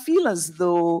I feel as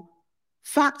though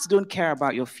facts don't care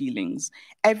about your feelings.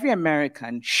 Every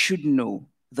American should know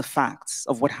the facts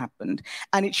of what happened,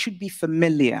 and it should be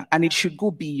familiar, and it should go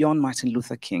beyond Martin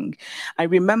Luther King. I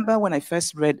remember when I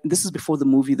first read, this is before the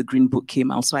movie The Green Book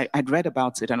came out, so I'd read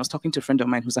about it, and I was talking to a friend of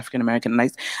mine who's African-American,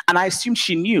 and I assumed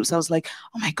she knew, so I was like,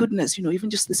 oh my goodness, even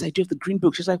just this idea of the Green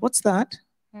Book. She's like, what's that?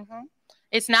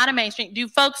 It's not a mainstream. Do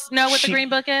folks know what the Green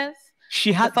Book is?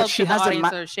 She has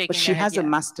a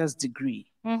master's degree.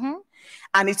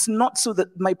 And it's not, so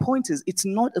that my point is, it's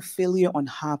not a failure on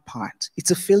her part.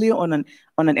 It's a failure on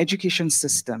an education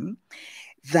system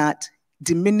that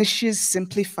diminishes,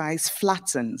 simplifies,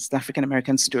 flattens the African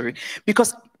American story.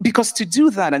 Because to do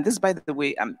that, and this, by the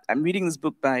way, I'm reading this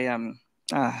book by I'm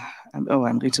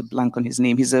going to blank on his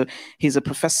name. He's a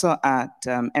professor at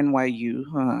NYU.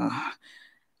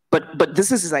 But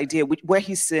this is his idea, where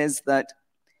he says that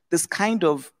this kind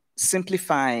of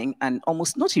simplifying and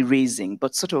almost not erasing,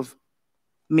 but sort of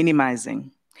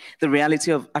minimizing the reality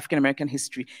of African American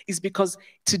history is because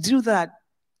to do that,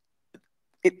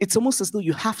 it's almost as though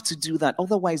you have to do that.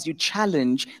 Otherwise, you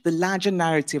challenge the larger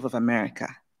narrative of America,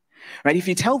 right? If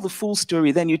you tell the full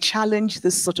story, then you challenge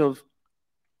this sort of,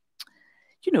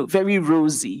 very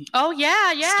rosy. Oh,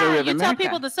 yeah. Story of you America. Tell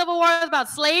people the Civil War is about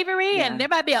slavery, and there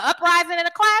might be an uprising in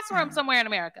a classroom somewhere in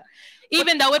America,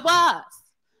 even though it was.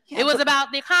 It was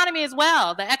about the economy as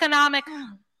well, the economic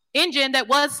engine that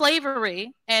was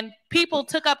slavery, and people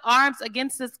took up arms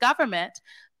against this government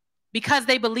because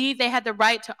they believed they had the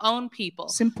right to own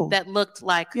people that looked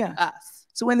like us.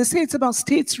 So when they say it's about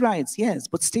states' rights, yes,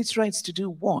 but states' rights to do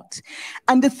what?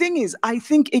 And the thing is, I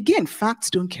think, again, facts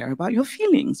don't care about your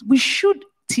feelings. We should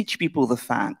teach people the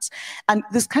facts. And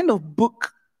this kind of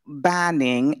book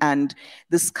banning and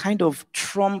this kind of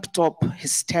trumped up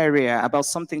hysteria about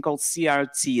something called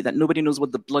CRT that nobody knows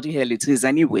what the bloody hell it is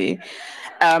anyway.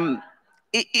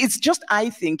 It's just, I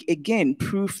think, again,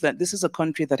 proof that this is a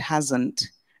country that hasn't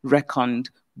reckoned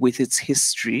with its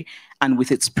history and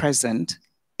with its present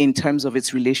in terms of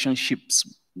its relationships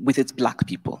with its Black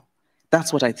people.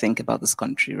 That's what I think about this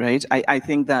country, right? I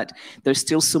think that there's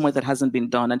still so much that hasn't been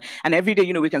done. And every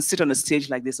day, we can sit on a stage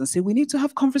like this and say, we need to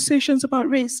have conversations about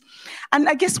race. And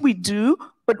I guess we do,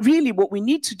 but really what we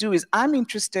need to do is, I'm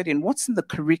interested in what's in the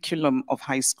curriculum of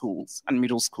high schools and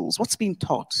middle schools, what's being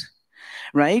taught,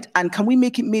 right? And can we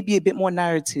make it maybe a bit more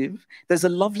narrative? There's a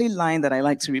lovely line that I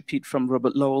like to repeat from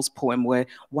Robert Lowell's poem where,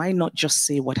 why not just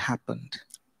say what happened?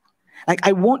 Like,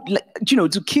 I want, do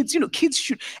kids, kids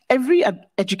should, every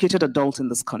educated adult in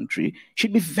this country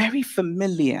should be very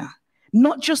familiar,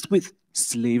 not just with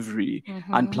slavery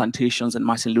and plantations and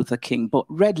Martin Luther King, but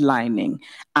redlining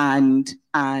and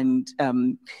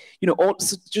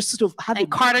also just sort of having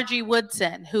Carter G.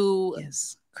 Woodson, who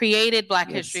created Black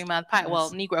History Month,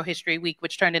 well, Negro History Week,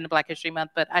 which turned into Black History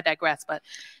Month, but I digress. But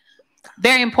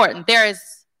very important. There is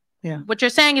what you're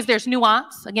saying is there's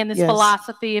nuance, again, this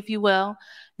philosophy, if you will,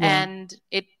 and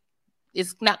it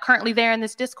is not currently there in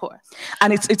this discourse.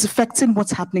 And it's affecting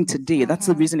what's happening today. That's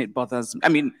the reason it bothers me. I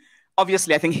mean,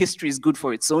 obviously, I think history is good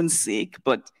for its own sake,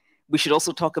 but we should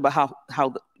also talk about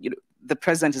how the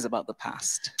present is about the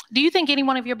past. Do you think any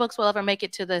one of your books will ever make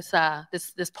it to this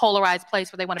this polarized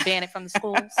place where they want to ban it from the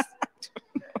schools?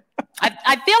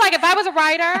 I feel like if I was a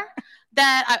writer,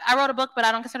 that I wrote a book, but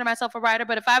I don't consider myself a writer.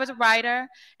 But if I was a writer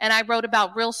and I wrote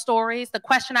about real stories, the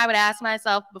question I would ask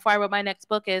myself before I wrote my next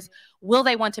book is, will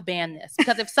they want to ban this?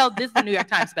 Because if so, this is the New York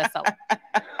Times bestseller.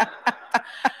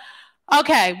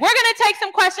 Okay, we're going to take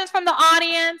some questions from the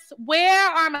audience. Where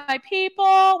are my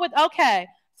people? Okay,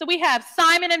 so we have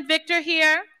Simon and Victor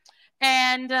here,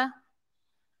 and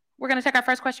we're going to take our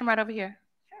first question right over here.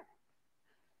 Sure.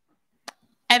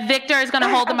 And Victor is going to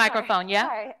hold the microphone, yeah?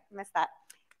 Sorry, I missed that.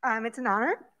 It's an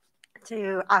honor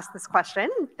to ask this question.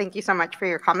 Thank you so much for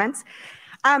your comments.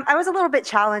 I was a little bit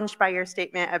challenged by your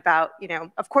statement about,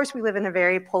 of course we live in a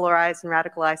very polarized and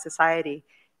radicalized society.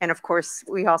 And of course,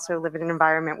 we also live in an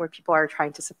environment where people are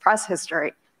trying to suppress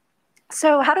history.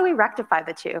 So how do we rectify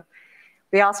the two?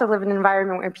 We also live in an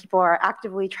environment where people are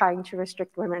actively trying to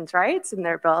restrict women's rights and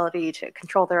their ability to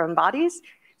control their own bodies.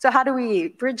 So how do we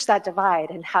bridge that divide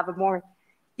and have a more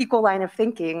equal line of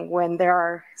thinking when there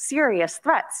are serious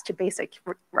threats to basic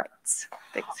rights?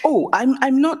 Thanks. Oh,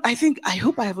 I'm not, I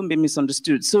hope I haven't been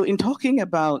misunderstood. So in talking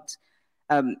about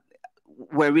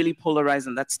we're really polarized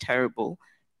and that's terrible,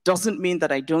 doesn't mean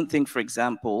that I don't think, for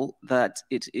example, that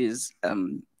it is,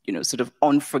 sort of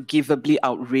unforgivably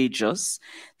outrageous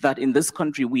that in this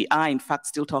country we are, in fact,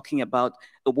 still talking about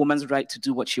a woman's right to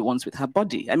do what she wants with her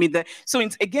body. I mean,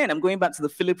 again, I'm going back to the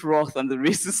Philip Roth and the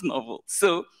racist novel.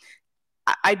 So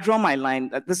I draw my line.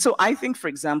 So I think, for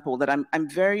example, that I'm a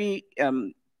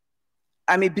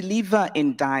believer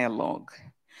in dialogue.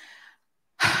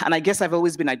 And I guess I've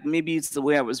always been, maybe it's the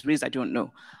way I was raised, I don't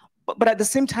know. But at the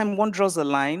same time, one draws a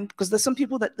line because there's some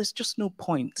people that there's just no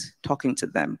point talking to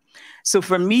them. So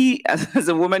for me, as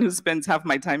a woman who spends half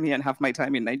my time here and half my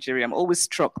time in Nigeria, I'm always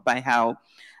struck by how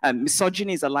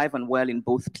misogyny is alive and well in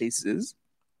both places.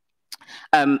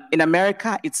 In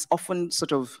America, it's often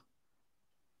sort of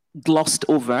glossed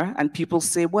over and people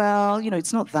say, well,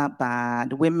 it's not that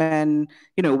bad. Women,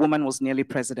 a woman was nearly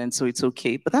president, so it's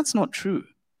okay. But that's not true.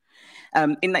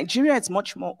 In Nigeria, it's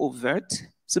much more overt.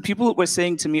 So people were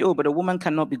saying to me, oh, but a woman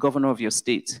cannot be governor of your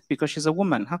state because she's a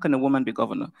woman. How can a woman be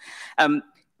governor?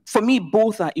 For me,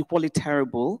 both are equally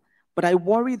terrible. But I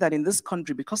worry that in this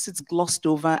country, because it's glossed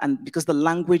over and because the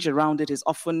language around it is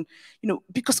often,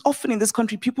 because often in this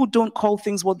country, people don't call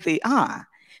things what they are.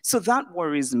 So that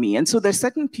worries me. And so there's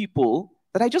certain people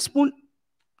that I just won't,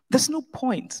 there's no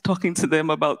point talking to them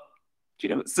about,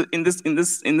 so in this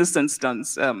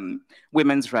instance,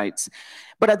 women's rights.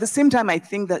 But at the same time, I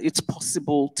think that it's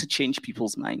possible to change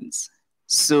people's minds.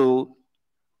 So,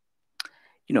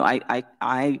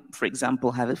 I, for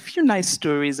example, have a few nice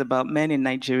stories about men in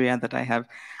Nigeria that I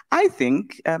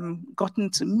think,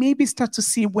 gotten to maybe start to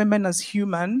see women as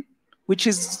human, which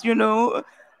is,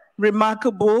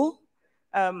 remarkable.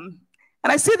 And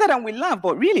I say that and we laugh,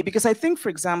 but really, because I think, for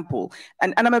example,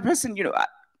 and I'm a person,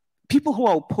 people who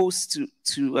are opposed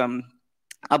to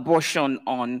abortion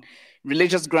on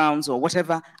religious grounds or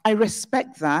whatever, I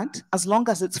respect that as long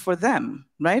as it's for them,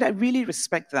 right? I really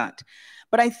respect that.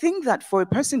 But I think that for a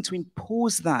person to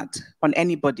impose that on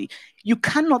anybody, you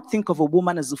cannot think of a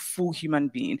woman as a full human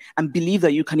being and believe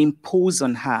that you can impose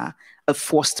on her a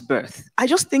forced birth. I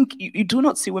just think you do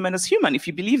not see women as human if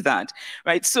you believe that,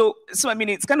 right? So I mean,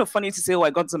 it's kind of funny to say, oh,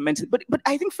 I got some mental, but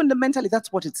I think fundamentally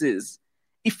that's what it is.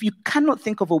 If you cannot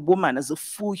think of a woman as a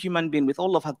full human being with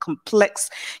all of her complex,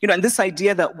 and this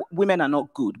idea that women are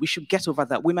not good, we should get over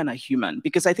that. Women are human,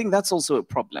 because I think that's also a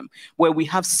problem where we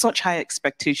have such high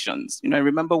expectations. I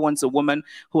remember once a woman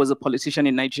who was a politician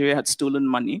in Nigeria had stolen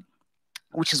money,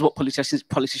 which is what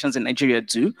politicians in Nigeria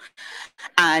do.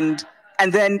 And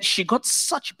then she got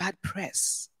such bad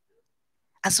press.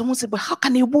 And someone said, but how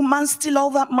can a woman steal all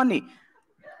that money?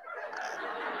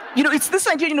 It's this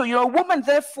idea, you're a woman,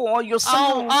 therefore you're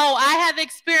someone. Oh, I have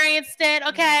experienced it,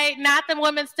 okay? Not the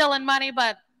women stealing money,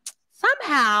 but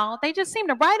somehow they just seem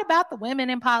to write about the women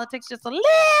in politics just a little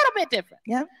bit different.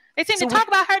 Yeah. They seem to talk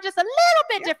about her just a little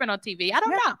bit different on TV. I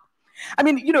don't know. I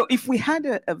mean, if we had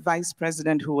a vice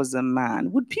president who was a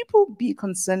man, would people be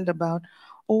concerned about,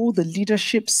 oh, the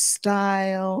leadership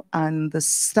style and the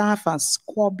staff are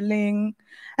squabbling.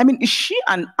 I mean, is she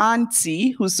an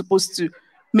auntie who's supposed to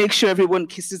make sure everyone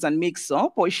kisses and makes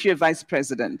up, or is she a vice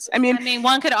president? I mean,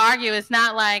 one could argue it's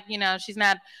not like, you know, she's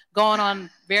not going on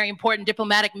very important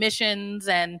diplomatic missions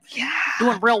and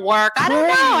doing real work. I don't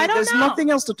know. There's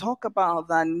nothing else to talk about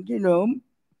than, you know,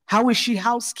 how is she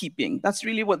housekeeping? That's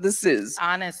really what this is.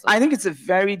 Honestly. I think it's a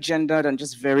very gendered and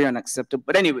just very unacceptable.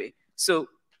 But anyway, so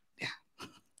yeah.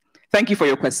 Thank you for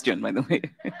your question, by the way.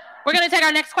 We're going to take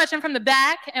our next question from the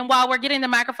back. And while we're getting the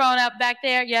microphone up back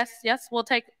there, yes, we'll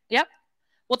take,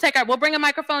 we'll bring a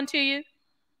microphone to you.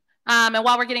 And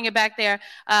while we're getting it back there,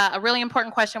 a really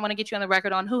important question I want to get you on the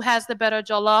record on: who has the better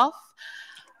jollof,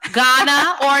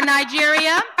 Ghana or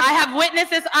Nigeria? I have witnessed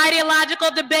this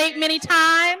ideological debate many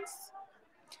times.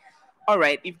 All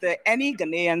right, if there are any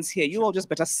Ghanaians here, you all just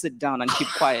better sit down and keep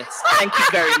quiet. Thank you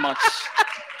very much.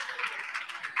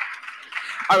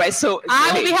 All right, so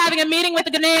I will be having a meeting with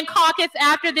the Ghanaian caucus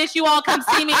after this. You all come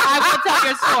see me. I will tell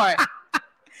your story.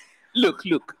 Look,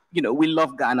 you know, we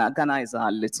love Ghana. Ghana is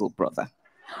our little brother.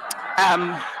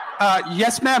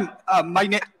 Yes, ma'am. My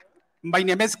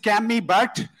name is Cammy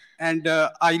Butt, and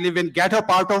I live in ghetto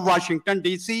part of Washington,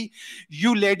 D.C.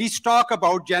 You ladies talk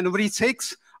about January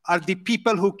 6th are the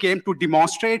people who came to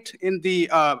demonstrate in the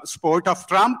support of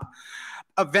Trump.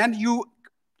 When you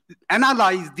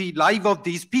analyze the life of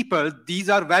these people, these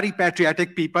are very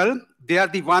patriotic people. They are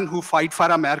the one who fight for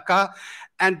America.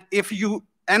 And if you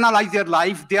analyze their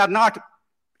life, they are not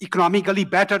economically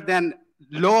better than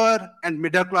lower and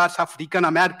middle class African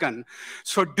American.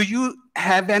 So do you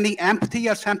have any empathy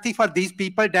or sympathy for these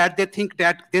people that they think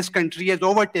that this country is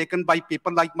overtaken by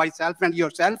people like myself and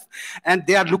yourself, and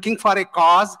they are looking for a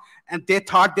cause, and they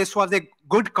thought this was a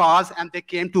good cause, and they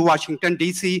came to Washington,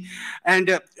 D.C.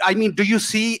 And I mean, do you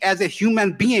see as a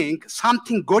human being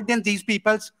something good in these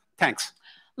people? Thanks.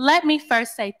 Let me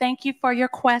first say thank you for your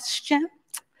question.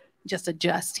 Just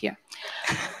adjust here.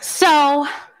 So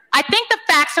I think the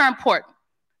facts are important.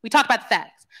 We talked about the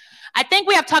facts. I think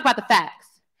we have to talk about the facts.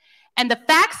 And the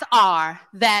facts are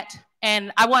that,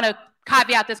 and I want to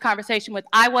caveat this conversation with,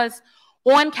 I was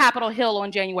on Capitol Hill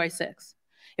on January 6th.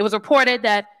 It was reported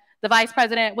that the vice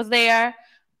president was there.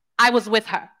 I was with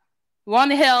her. We were on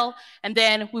the Hill, and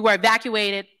then we were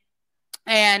evacuated.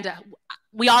 And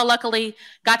we all luckily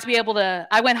got to be able to,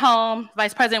 I went home, the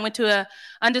vice president went to an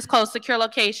undisclosed secure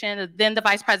location, then the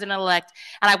vice president-elect,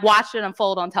 and I watched it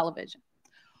unfold on television.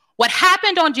 What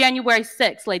happened on January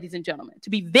 6th, ladies and gentlemen, to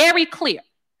be very clear,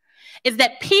 is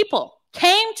that people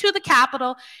came to the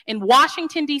Capitol in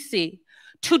Washington, D.C.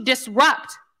 to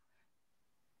disrupt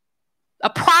a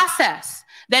process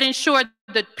that ensured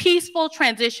the peaceful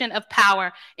transition of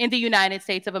power in the United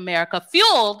States of America,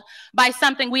 fueled by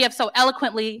something we have so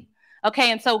eloquently,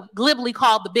 and so glibly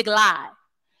called the big lie.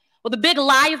 Well, the big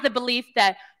lie is the belief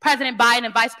that President Biden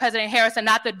and Vice President Harris are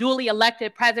not the duly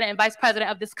elected president and vice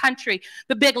president of this country.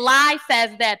 The big lie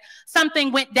says that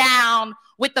something went down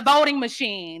with the voting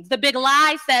machines. The big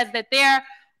lie says that there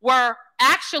were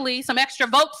actually some extra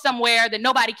votes somewhere that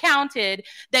nobody counted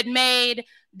that made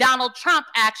Donald Trump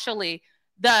actually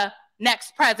the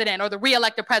next president or the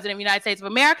re-elected president of the United States of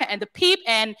America. And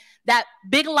that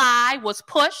big lie was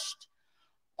pushed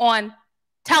on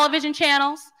television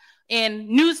channels,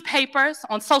 in newspapers,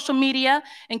 on social media,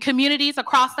 in communities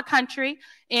across the country,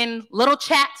 in little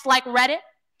chats like Reddit,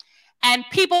 and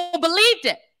people believed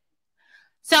it.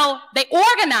 So they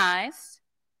organized,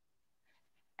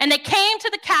 and they came to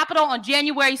the Capitol on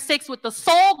January 6th with the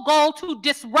sole goal to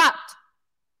disrupt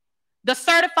the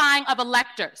certifying of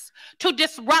electors, to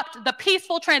disrupt the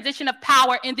peaceful transition of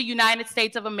power in the United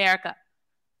States of America.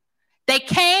 They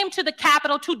came to the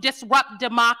Capitol to disrupt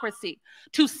democracy,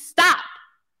 to stop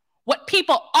what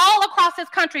people all across this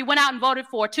country went out and voted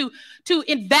for, to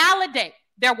invalidate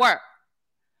their work.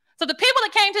 So the people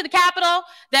that came to the Capitol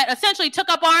that essentially took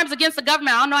up arms against the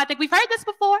government, I don't know, I think we've heard this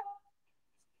before.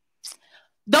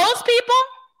 Those people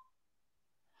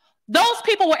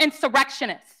were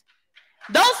insurrectionists.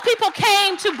 Those people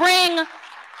came to bring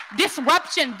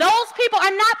disruption. Those people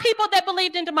are not people that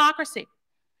believed in democracy.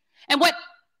 And what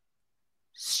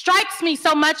strikes me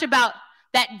so much about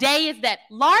that day is that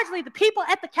largely the people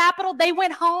at the Capitol, they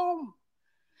went home.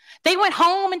 They went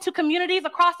home into communities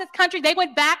across this country. They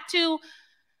went back to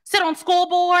sit on school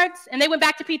boards, and they went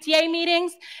back to PTA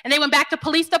meetings, and they went back to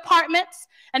police departments,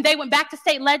 and they went back to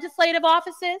state legislative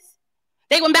offices.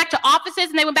 They went back to offices,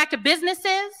 and they went back to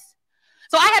businesses.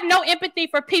 So I have no empathy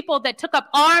for people that took up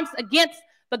arms against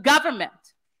the government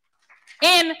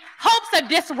in hopes of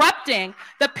disrupting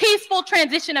the peaceful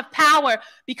transition of power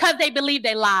because they believe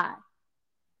they lied.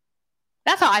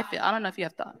 That's how I feel. I don't know if you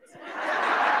have thoughts.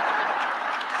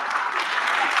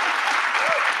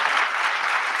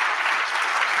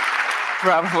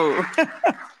 Bravo.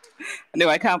 No,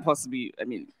 I can't possibly. I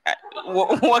mean,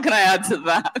 what can I add to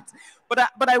that?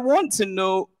 But I want to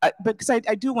know, because I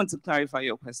do want to clarify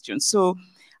your question. So,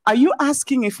 are you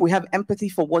asking if we have empathy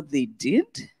for what they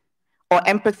did, or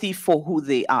empathy for who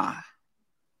they are?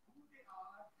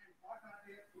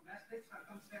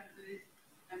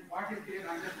 What is their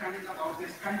understanding about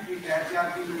this country that they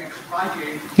are being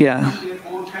exploited in their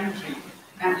own country?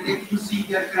 And if you see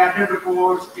their credit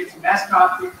reports, it's messed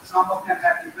up. Some of them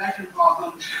have depression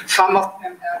problems. Some of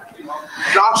them have,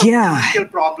 lots of physical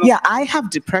problems. Yeah, I have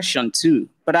depression too,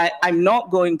 but I'm not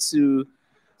going to.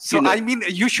 So, I mean,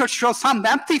 you should show some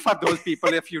empathy for those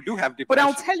people if you do have depression. But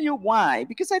I'll tell you why.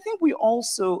 Because I think we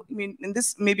also, I mean, and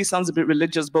this maybe sounds a bit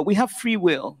religious, but we have free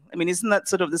will. I mean, isn't that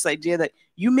sort of this idea that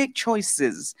you make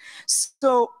choices?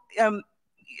 So,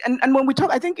 and when we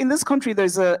talk, I think in this country,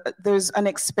 there's an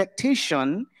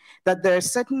expectation that there are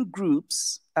certain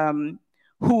groups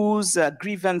whose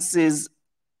grievances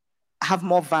have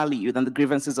more value than the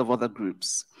grievances of other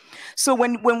groups. So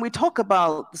when we talk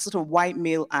about the sort of white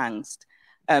male angst,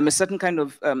 a certain kind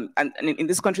of, and in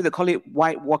this country, they call it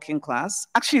white working class.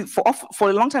 Actually, for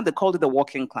a long time, they called it the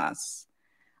working class,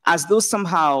 as though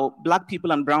somehow Black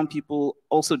people and brown people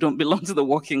also don't belong to the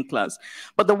working class.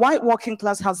 But the white working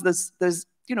class has there's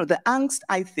the angst,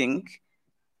 I think,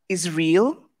 is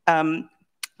real.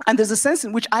 And there's a sense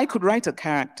in which I could write a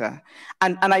character,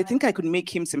 and I think I could make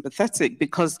him sympathetic,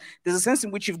 because there's a sense in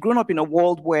which you've grown up in a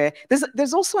world where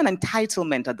there's also an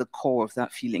entitlement at the core of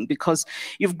that feeling, because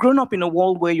you've grown up in a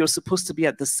world where you're supposed to be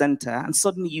at the center, and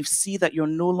suddenly you see that you're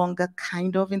no longer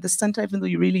kind of in the center, even though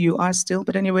you are still.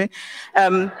 But anyway,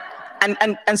 and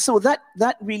so that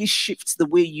really shifts the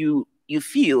way you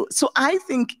feel. So I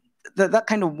think that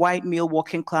kind of white male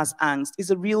working class angst is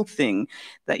a real thing,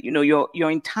 that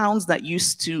you're in towns that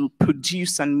used to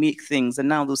produce and make things, and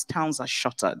now those towns are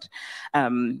shuttered,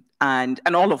 and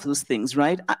all of those things,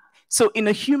 right? So in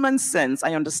a human sense,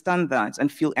 I understand that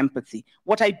and feel empathy.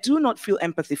 What I do not feel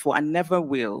empathy for, and never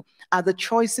will, are the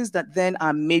choices that then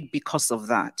are made because of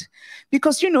that.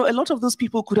 Because, a lot of those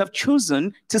people could have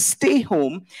chosen to stay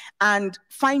home and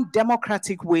find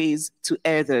democratic ways to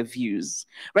air their views,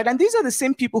 right? And these are the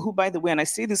same people who, by the way, and I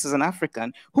say this as an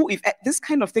African, who, if this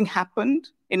kind of thing happened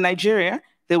in Nigeria,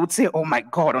 they would say, oh my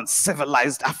God,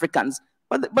 uncivilized Africans.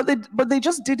 But they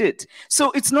just did it.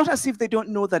 So it's not as if they don't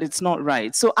know that it's not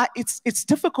right. So it's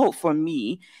difficult for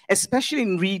me, especially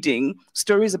in reading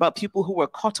stories about people who were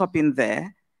caught up in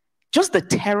there, just the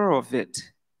terror of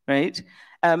it, right?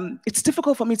 It's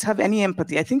difficult for me to have any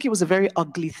empathy. I think it was a very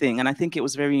ugly thing, and I think it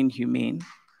was very inhumane.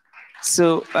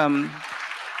 So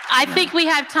I think we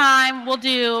have time. We'll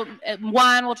do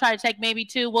one. We'll try to take maybe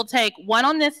two. We'll take one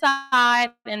on this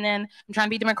side, and then I'm trying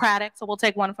to be democratic, so we'll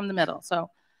take one from the middle. So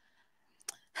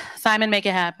Simon, make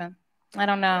it happen. I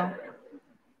don't know.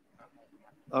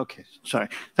 Okay, sorry.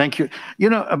 Thank you.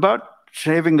 About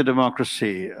saving the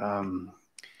democracy, and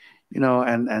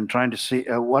trying to see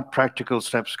what practical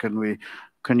steps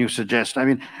can you suggest? I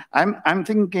mean, I'm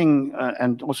thinking,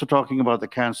 and also talking about the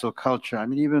cancel culture. I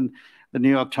mean, even the New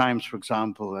York Times, for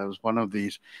example, there was one of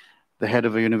these, the head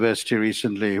of a university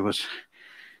recently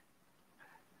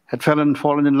had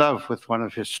fallen in love with one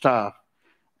of his staff,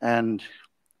 and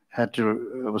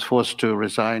was forced to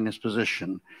resign his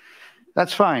position.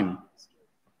 That's fine.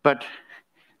 But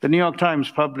the New York Times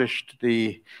published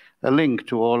a link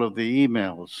to all of the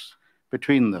emails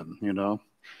between them,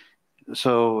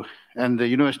 So, and the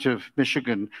University of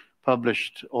Michigan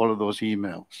published all of those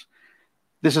emails.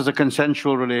 This is a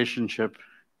consensual relationship.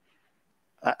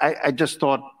 I just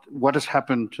thought, what has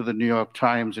happened to the New York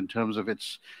Times in terms of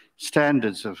its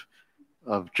standards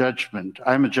of judgment?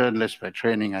 I'm a journalist by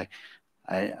training.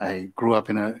 I grew up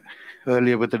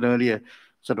with an earlier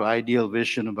sort of ideal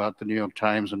vision about the New York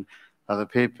Times and other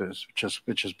papers,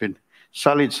 which has been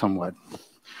sullied somewhat.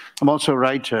 I'm also a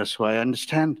writer, so I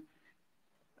understand,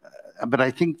 but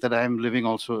I think that I'm living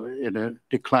also in a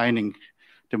declining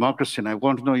democracy, and I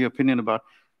want to know your opinion about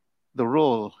the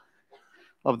role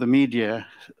of the media,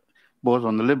 both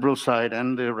on the liberal side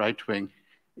and the right wing,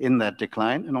 in that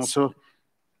decline, and also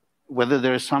whether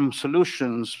there are some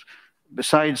solutions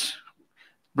besides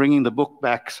bringing the book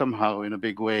back somehow in a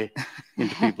big way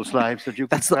into people's lives that you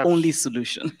That's the only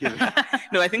solution.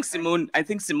 No, I think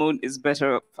Symone is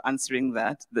better off answering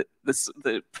that,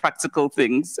 the practical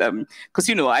things, because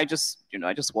I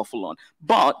just waffle on.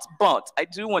 But I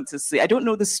do want to say, I don't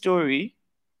know the story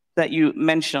that you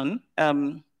mentioned,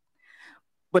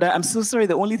 But I'm so sorry.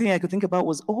 The only thing I could think about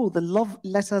was, oh, the love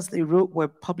letters they wrote were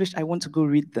published. I want to go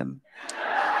read them.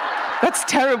 That's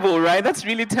terrible, right? That's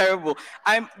really terrible.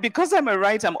 Because I'm a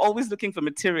writer, I'm always looking for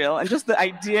material, and just the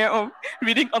idea of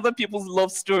reading other people's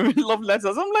love story, love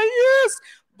letters, I'm like, yes.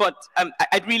 But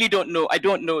I really don't know. I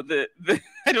don't know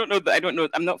I don't know.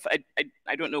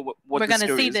 I don't know what we're going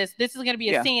to see is. this. This is going to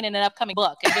be a scene in an upcoming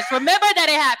book. And just remember that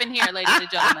it happened here, ladies and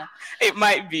gentlemen. It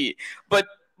might be, but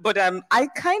I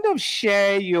kind of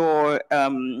share your.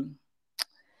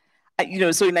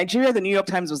 So in Nigeria, the New York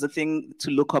Times was a thing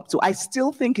to look up to. I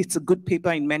still think it's a good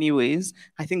paper in many ways.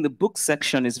 I think the book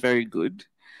section is very good.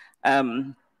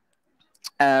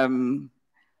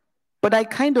 But I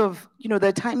kind of, there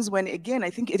are times when, again, I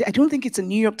don't think it's a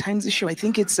New York Times issue. I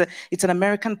think it's an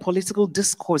American political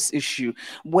discourse issue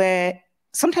where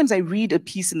sometimes I read a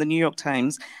piece in the New York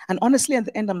Times and honestly, at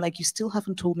the end, I'm like, you still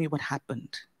haven't told me what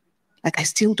happened. Like, I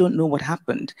still don't know what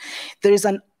happened.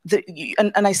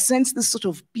 And I sense this sort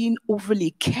of being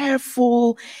overly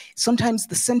careful. Sometimes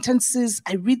the sentences,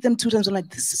 I read them 2 times, I'm like,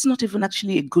 this is not even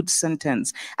actually a good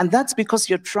sentence. And that's because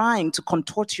you're trying to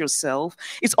contort yourself.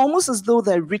 It's almost as though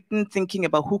they're written thinking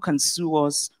about who can sue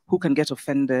us, who can get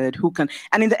offended,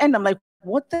 and in the end, I'm like,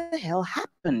 what the hell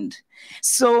happened?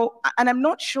 So, and I'm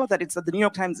not sure that it's that the New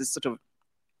York Times is sort of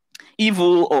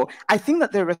evil, or I think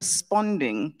that they're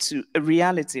responding to a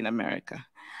reality in America.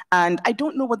 And I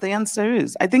don't know what the answer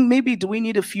is. I think maybe do we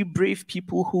need a few brave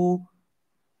people who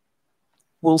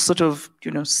will sort of,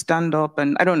 stand up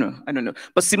and I don't know.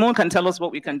 But Symone can tell us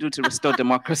what we can do to restore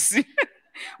democracy.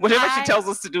 Whatever she tells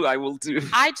us to do, I will do.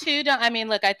 I too don't. I mean,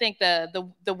 look, I think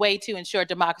the way to ensure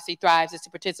democracy thrives is to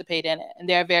participate in it. And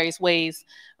there are various ways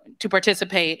to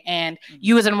participate. And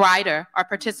you as a writer are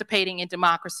participating in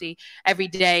democracy every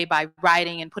day by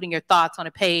writing and putting your thoughts on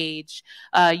a page.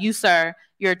 You, sir,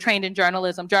 you're trained in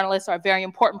journalism. Journalists are a very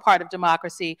important part of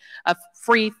democracy, a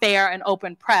free, fair, and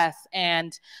open press.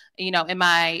 And, in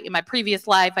my previous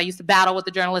life, I used to battle with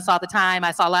the journalists all the time.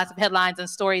 I saw lots of headlines and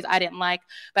stories I didn't like,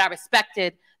 but I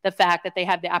respected the fact that they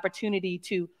had the opportunity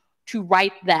to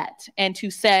write that and to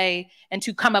say and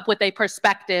to come up with a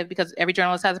perspective, because every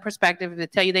journalist has a perspective. If they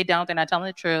tell you they don't, they're not telling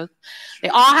the truth. They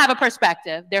all have a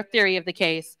perspective, their theory of the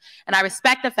case. And I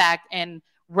respect the fact and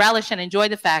relish and enjoy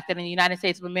the fact that in the United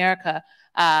States of America,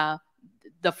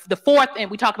 the fourth,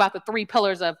 and we talk about the 3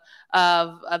 pillars of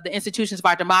the institutions of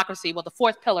our democracy. Well, the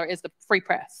 4th pillar is the free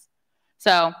press.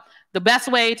 So the best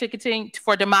way to continue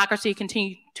for democracy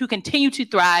to continue to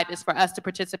thrive is for us to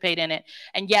participate in it.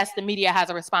 And yes, the media has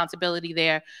a responsibility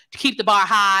there to keep the bar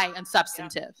high and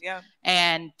substantive,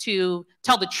 and to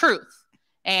tell the truth.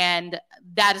 And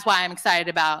that is why I'm excited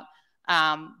about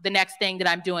the next thing that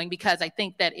I'm doing, because I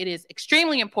think that it is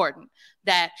extremely important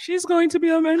that she's going to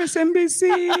be on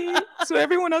MSNBC, so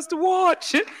everyone has to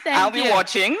watch. I'll be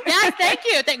watching. Yes, thank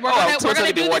you. We're going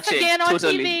to do this again on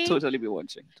TV. Totally be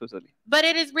watching. Totally. But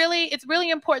it's really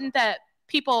important that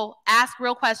people ask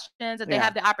real questions, that they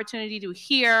have the opportunity to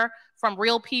hear from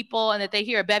real people, and that they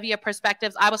hear a bevy of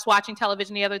perspectives. I was watching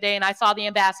television the other day, and I saw the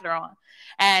ambassador on,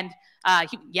 and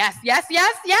yes, it was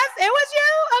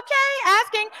you.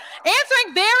 Okay,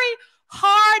 answering very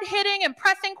hard-hitting and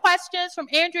pressing questions from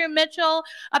Andrea Mitchell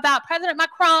about President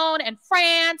Macron and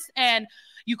France and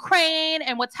Ukraine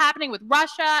and what's happening with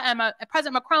Russia and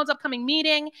President Macron's upcoming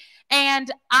meeting.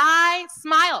 And I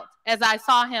smiled as I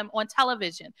saw him on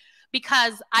television,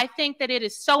 because I think that it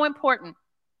is so important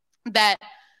that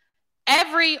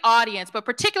every audience, but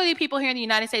particularly people here in the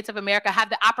United States of America, have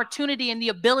the opportunity and the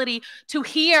ability to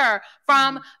hear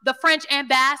from the French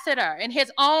ambassador in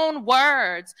his own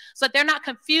words, so that they're not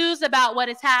confused about what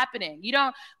is happening.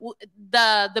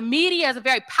 The media is a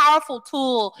very powerful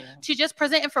tool to just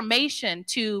present information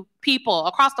to people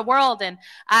across the world. And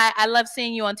I love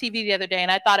seeing you on TV the other day, and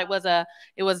I thought it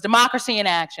was democracy in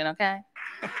action. Okay.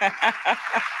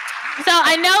 So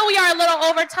I know we are a little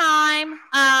over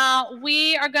time.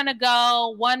 We are going to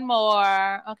go one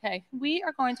more. Okay. We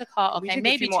are going to call, okay,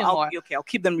 maybe 2 more. Okay, I'll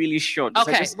keep them really short.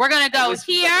 Okay, we're going to go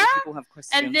here,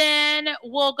 and then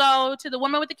we'll go to the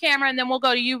woman with the camera, and then we'll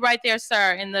go to you right there,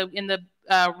 sir, in the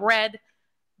red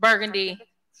burgundy,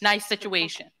 nice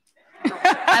situation.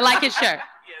 I like his shirt.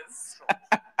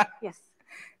 Yes.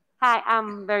 Hi,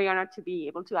 I'm very honored to be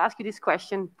able to ask you this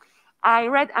question. I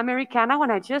read Americana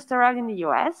when I just arrived in the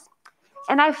US,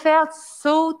 and I felt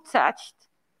so touched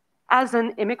as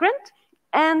an immigrant.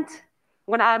 And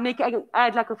when I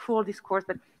had like a full discourse,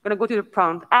 but I'm gonna go to the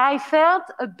prompt. I felt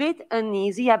a bit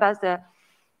uneasy about the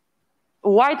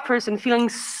white person feeling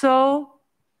so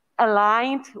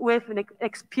aligned with an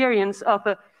experience of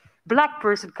a Black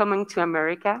person coming to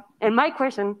America. And my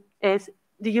question is,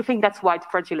 do you think that's white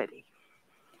fragility?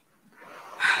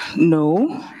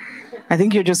 No, I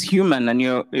think you're just human, and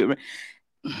you're...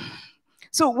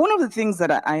 So one of the things that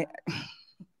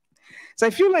so I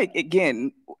feel like,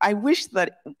 again, I wish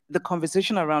that the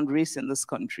conversation around race in this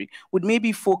country would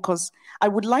maybe focus... I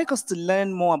would like us to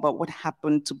learn more about what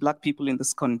happened to Black people in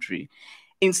this country,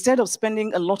 instead of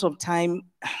spending a lot of time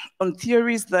on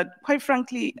theories that, quite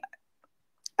frankly,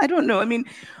 I don't know. I mean,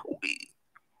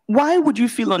 why would you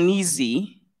feel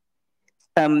uneasy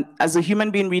as a human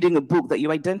being reading a book that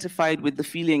you identified with the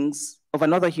feelings of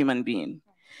another human being?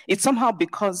 It's somehow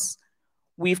because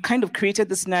we've kind of created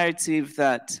this narrative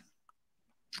that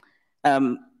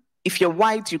if you're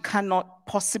white, you cannot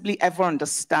possibly ever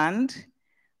understand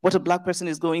what a Black person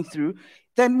is going through.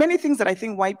 There are many things that I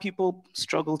think white people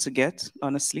struggle to get,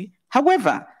 honestly.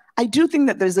 However, I do think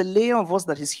that there's a layer of us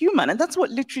that is human, and that's what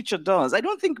literature does. I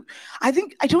don't think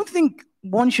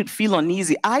one should feel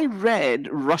uneasy. I read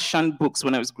Russian books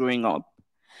when I was growing up.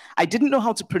 I didn't know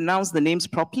how to pronounce the names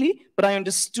properly, but I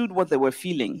understood what they were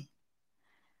feeling.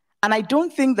 And I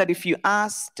don't think that if you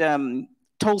asked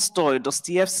Tolstoy,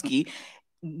 Dostoevsky,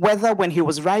 whether when he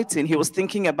was writing, he was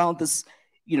thinking about this,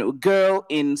 girl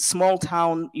in small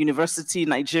town university,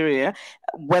 Nigeria,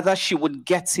 whether she would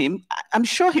get him. I'm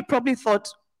sure he probably thought,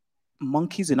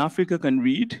 monkeys in Africa can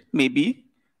read, maybe.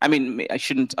 I mean, I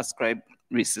shouldn't ascribe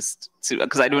racist to,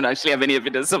 because I don't actually have any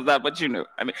evidence of that, but I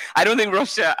mean, I don't think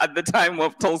Russia at the time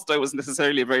of Tolstoy was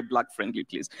necessarily a very Black-friendly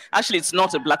place. Actually, it's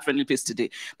not a Black-friendly place today.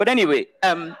 But anyway,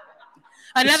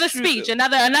 another speech,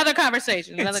 another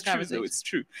conversation, No, it's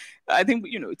true. I think,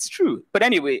 it's true. But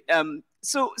anyway,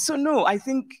 so no, I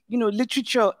think,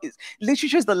 literature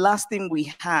is the last thing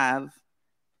we have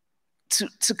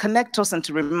to connect us and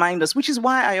to remind us, which is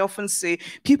why I often say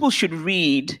people should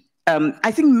read. This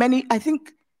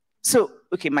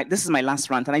is my last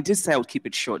rant, and I did say I would keep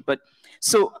it short. But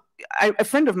so a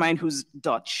friend of mine who's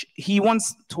Dutch, he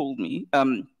once told me,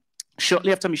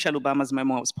 shortly after Michelle Obama's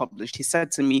memoir was published, he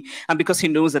said to me, and because he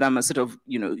knows that I'm a sort of,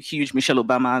 huge Michelle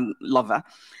Obama lover,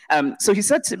 so he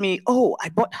said to me, "Oh, I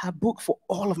bought her book for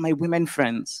all of my women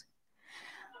friends."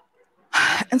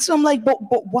 And so I'm like, but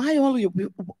why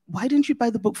why didn't you buy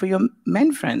the book for your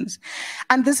men friends?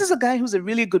 And this is a guy who's a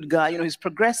really good guy. He's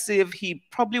progressive. He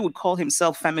probably would call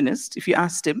himself feminist if you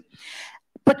asked him.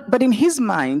 But in his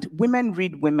mind, women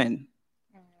read women,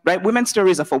 right? Women's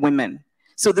stories are for women.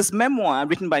 So this memoir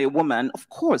written by a woman, of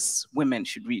course, women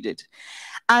should read it.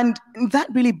 And that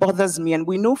really bothers me. And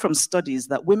we know from studies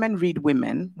that women read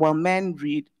women, while women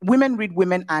read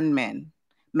women and men.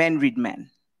 Men read men.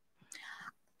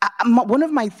 One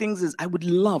of my things is I would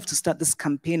love to start this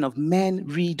campaign of men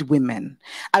read women.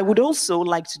 I would also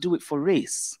like to do it for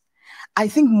race. I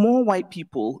think more white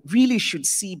people really should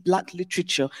see Black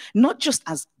literature, not just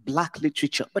as Black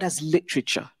literature, but as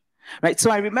literature, right?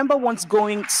 So I remember once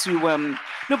going to,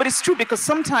 no, but it's true, because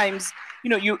sometimes,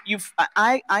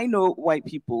 I know white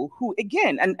people who,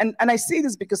 again, and I say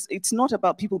this because it's not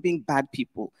about people being bad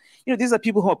people. These are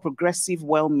people who are progressive,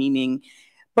 well-meaning,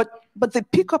 but they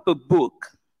pick up a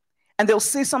book and they'll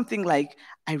say something like,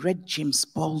 "I read James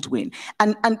Baldwin."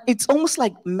 And it's almost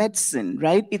like medicine,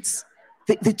 right?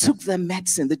 They took their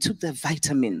medicine, they took their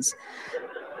vitamins.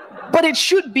 But it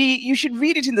should be, you should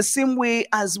read it in the same way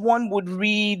as one would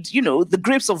read, The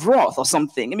Grapes of Wrath or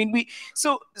something. I mean,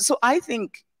 so I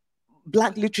think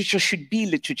Black literature should be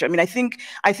literature. I mean, I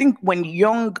think when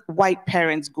young white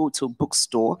parents go to a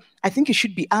bookstore, I think it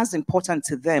should be as important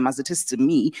to them as it is to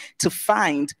me to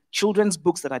find children's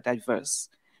books that are diverse.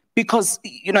 Because,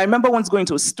 I remember once going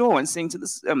to a store and saying to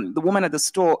this, the woman at the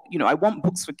store, I want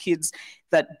books for kids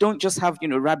that don't just have,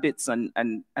 rabbits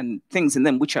and things in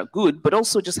them, which are good, but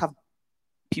also just have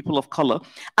people of color.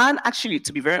 And actually,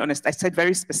 to be very honest, I said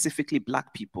very specifically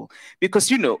Black people.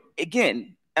 Because,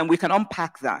 again, and we can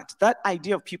unpack that. That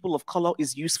idea of people of color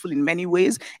is useful in many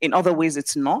ways. In other ways,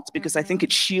 it's not, because I think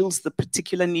it shields the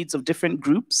particular needs of different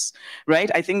groups,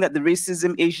 right? I think that the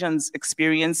racism Asians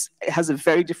experience has a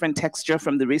very different texture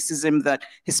from the racism that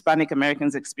Hispanic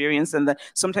Americans experience, and that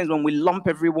sometimes when we lump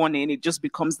everyone in, it just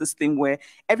becomes this thing where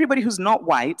everybody who's not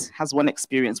white has one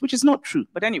experience, which is not true.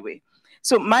 But anyway,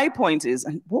 so my point is,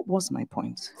 and what was my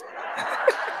point?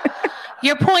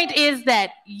 Your point is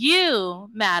that you,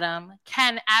 madam,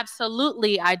 can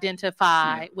absolutely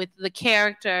identify with the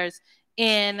characters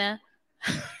in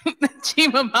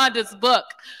Chimamanda's book,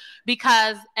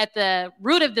 because at the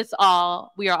root of this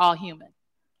all, we are all human.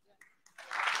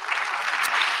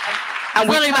 It's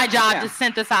really my job to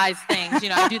synthesize things.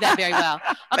 I do that very well.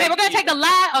 Okay, we're going to take the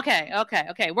last.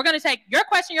 Okay. We're going to take your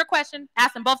question,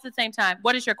 ask them both at the same time.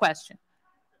 What is your question?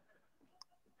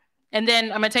 And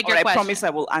then I'm going to take your question. I promise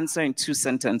I will answer in 2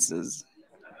 sentences.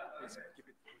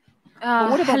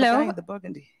 But what about the Hello. guy in the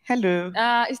burgundy? Hello.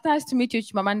 It's nice to meet you,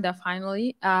 Chimamanda,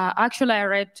 finally. Actually, I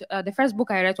read, the first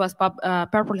book I read was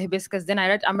Purple Hibiscus. Then I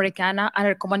read Americana. I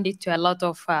recommend it to a lot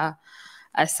of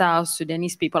South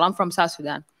Sudanese people. I'm from South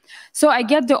Sudan. So I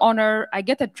get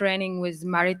a training with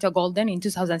Marita Golden in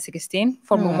 2016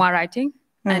 for memoir writing.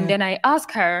 And then I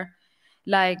asked her,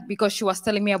 like, because she was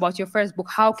telling me about your first book,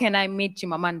 how can I meet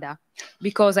Chimamanda?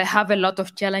 Because I have a lot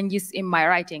of challenges in my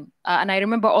writing. And I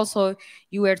remember also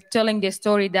you were telling the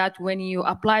story that when you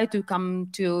apply to come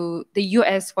to the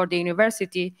US for the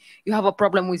university, you have a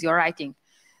problem with your writing.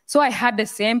 So I had the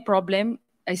same problem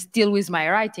still with my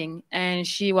writing. And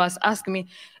she was asking me,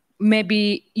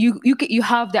 maybe you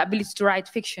have the ability to write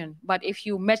fiction, but if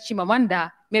you met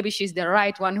Chimamanda, maybe she's the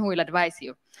right one who will advise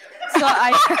you. So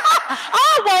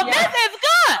oh, well, this is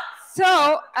good.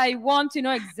 So I want to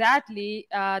know exactly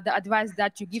the advice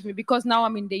that you give me, because now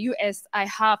I'm in the US. I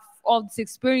have all this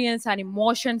experience and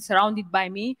emotion surrounded by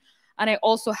me. And I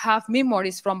also have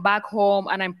memories from back home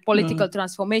and I'm political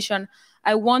transformation.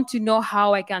 I want to know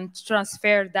how I can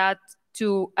transfer that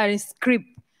to a script.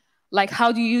 Like,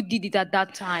 how do you did it at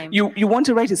that time? You want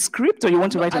to write a script or you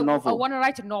want to write a novel? I want to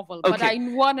write a novel, Okay. but I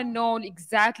want to know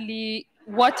exactly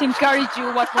what encouraged you,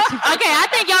 what motivated you. Okay, I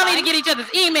think y'all need to get each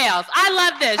other's emails. I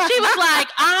love this. She was like,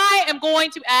 I am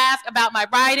going to ask about my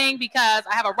writing because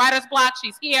I have a writer's block.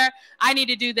 She's here. I need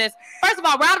to do this. First of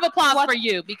all, round of applause for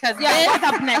you because what's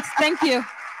up next? Thank you.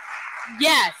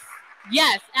 Yes.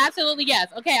 Yes, absolutely yes.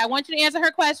 Okay, I want you to answer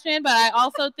her question, but I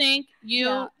also think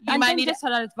you might need just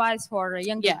advice for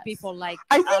younger people like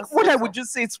I think what I would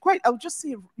just say, I would just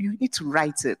say you need to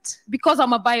write it. Because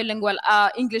I'm a bilingual,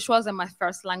 English wasn't my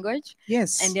first language.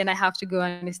 Yes. And then I have to go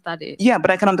and study it. Yeah,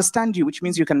 but I can understand you, which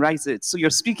means you can write it. So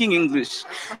you're speaking English.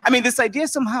 I mean, this idea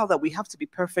somehow that we have to be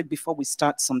perfect before we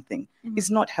start something is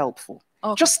not helpful.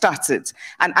 Okay. Just start it.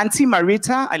 And Auntie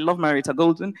Marita, I love Marita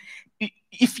Golden.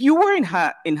 If you were in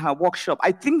her workshop,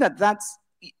 I think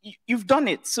you've done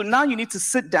it. So now you need to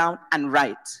sit down and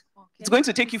write. Okay. It's going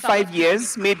to take you 5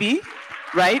 years, maybe,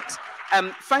 right?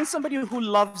 Find somebody who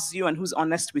loves you and who's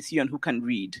honest with you and who can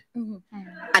read.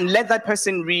 And let that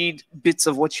person read bits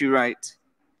of what you write.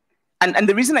 And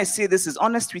the reason I say this is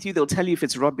honest with you, they'll tell you if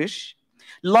it's rubbish.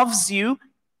 Loves you,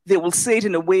 they will say it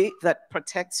in a way that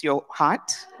protects your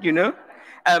heart,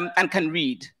 and can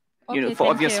read. For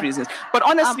obvious reasons. But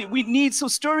honestly, we need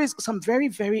stories. So I'm very,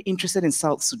 very interested in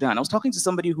South Sudan. I was talking to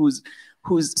somebody who's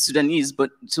Sudanese,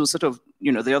 but to sort of,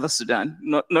 the other Sudan,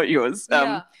 not yours.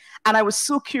 And I was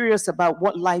so curious about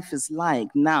what life is like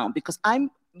now, because I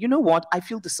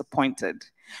feel disappointed.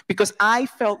 Because I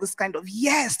felt this kind of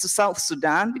yes to South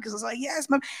Sudan, because I was like, yes,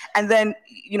 ma'am. And then,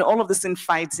 all of this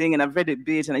infighting, and I've read a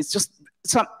bit, and it's just,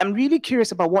 so I'm really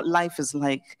curious about what life is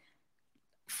like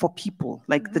for people,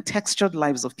 like the textured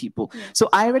lives of people. Yeah. So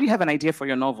I already have an idea for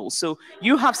your novel. So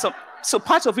you have so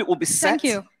part of it will be set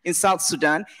in South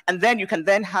Sudan, and then you can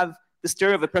then have the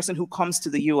story of a person who comes to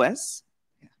the US.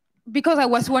 Because I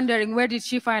was wondering, where did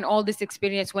she find all this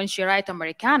experience when she write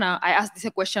Americana? I asked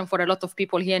this question for a lot of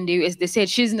people here in the US. They said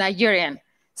she's Nigerian.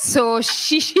 So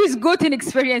she's good in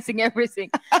experiencing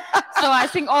everything. So I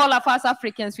think all of us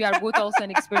Africans, we are good also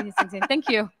in experiencing things. Thank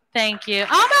you. Thank you.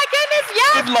 Oh my goodness,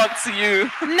 yes. Good luck to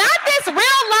you. Not this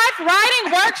real life writing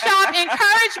workshop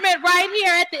encouragement right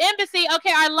here at the embassy.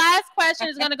 Okay, our last question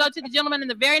is going to go to the gentleman in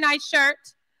the very nice shirt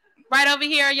right over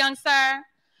here, young sir.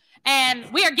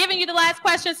 And we are giving you the last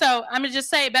question, so I'm going to just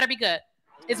say it better be good.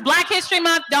 It's Black History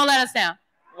Month. Don't let us down.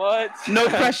 What? No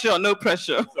pressure, no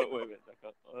pressure. So, wait a minute.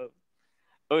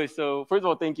 Okay, so first of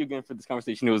all, thank you again for this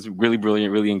conversation. It was really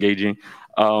brilliant, really engaging.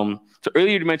 So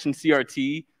earlier you mentioned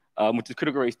CRT, which is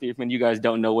critical race theory. You guys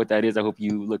don't know what that is. I hope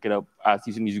you look it up as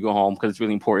soon as you go home, because it's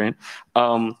really important.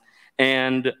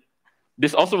 And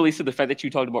this also relates to the fact that you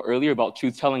talked about earlier about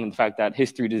truth-telling and the fact that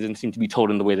history doesn't seem to be told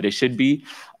in the way that it should be.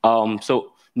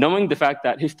 So knowing the fact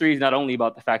that history is not only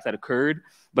about the facts that occurred,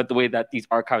 but the way that these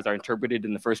archives are interpreted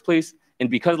in the first place. And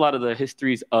because a lot of the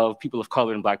histories of people of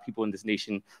color and Black people in this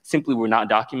nation simply were not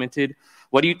documented,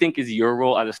 what do you think is your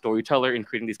role as a storyteller in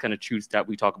creating these kind of truths that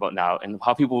we talk about now, and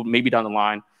how people maybe down the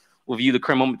line will view the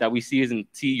current moment that we see and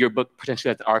see your book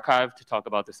potentially as an archive to talk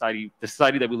about the society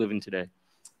that we live in today?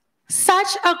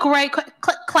 Such a great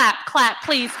clap,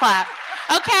 please clap.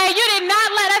 Okay, you did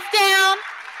not let us down.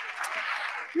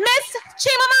 Miss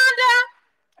Chimamanda,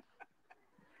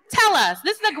 tell us.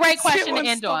 This is a great question to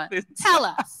end on. Tell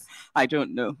us. I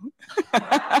don't know.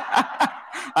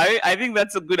 I think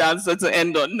that's a good answer to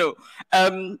end on. No.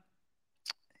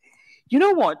 You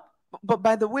know what? But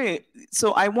by the way,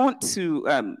 so I want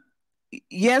to,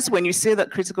 yes, when you say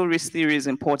that critical race theory is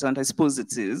important, I suppose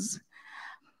it is.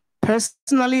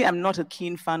 Personally, I'm not a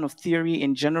keen fan of theory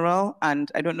in general,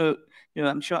 and I don't know,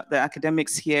 I'm sure the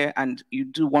academics here, and you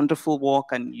do wonderful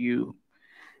work, and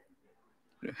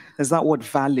there's that word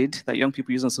valid that young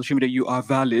people use on social media, you are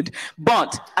valid.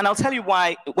 And I'll tell you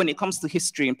why, when it comes to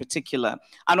history in particular,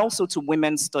 and also to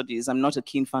women's studies, I'm not a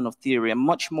keen fan of theory. I'm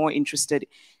much more interested,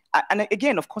 and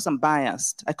again, of course, I'm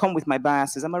biased. I come with my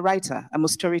biases. I'm a writer, I'm a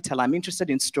storyteller, I'm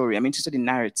interested in story, I'm interested in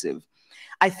narrative.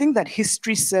 I think that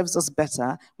history serves us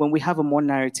better when we have a more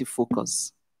narrative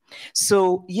focus.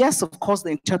 So yes, of course,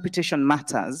 the interpretation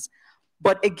matters.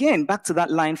 But again, back to that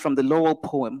line from the Lowell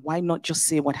poem, why not just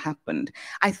say what happened?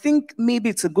 I think maybe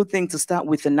it's a good thing to start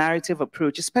with a narrative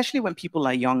approach, especially when people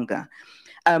are younger.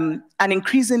 And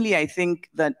increasingly, I think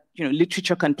that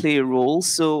literature can play a role.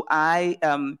 So I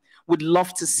would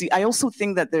love to see, I also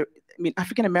think that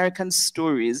African-American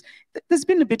stories, there's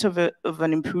been a bit of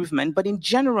an improvement, but in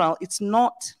general, it's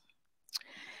not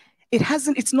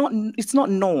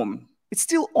norm. It's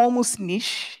still almost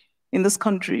niche in this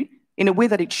country in a way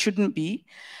that it shouldn't be.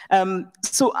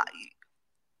 So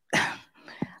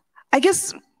I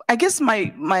guess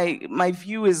my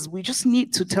view is we just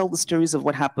need to tell the stories of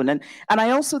what happened. And I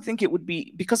also think it would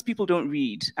be, because people don't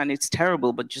read, and it's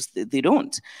terrible, but just they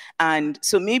don't. And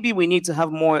so maybe we need to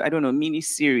have more, I don't know, mini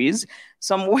series.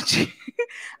 So I'm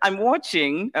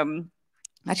watching,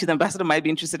 actually the ambassador might be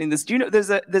interested in this. Do you know, there's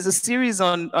a series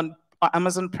on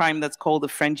Amazon Prime that's called The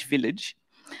French Village.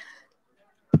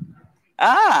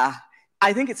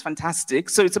 I think it's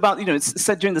fantastic. So it's about, it's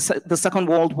set during the Second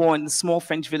World War in the small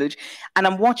French village. And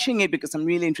I'm watching it because I'm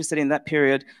really interested in that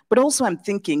period. But also I'm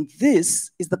thinking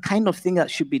this is the kind of thing that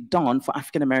should be done for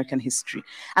African-American history.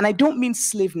 And I don't mean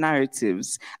slave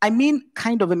narratives. I mean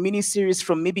kind of a mini-series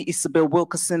from maybe Isabel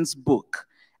Wilkerson's book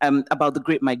about the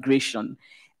Great Migration.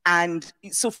 And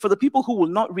so for the people who will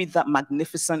not read that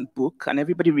magnificent book, and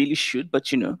everybody really should,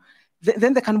 but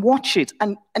then they can watch it,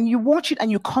 and you watch it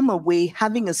and you come away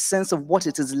having a sense of what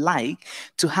it is like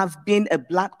to have been a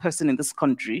Black person in this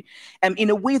country,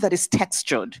 in a way that is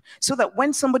textured, so that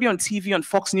when somebody on TV on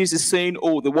Fox News is saying,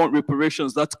 oh, they want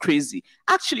reparations, that's crazy.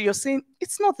 Actually, you're saying,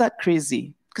 it's not that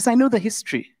crazy, because I know the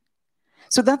history.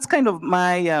 So that's kind of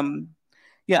my,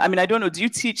 I don't know, do you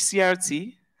teach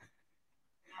CRT?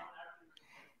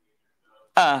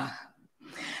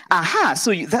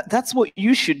 So that's what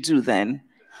you should do then.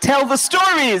 Tell the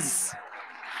stories.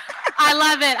 I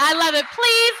love it. I love it.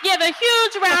 Please give a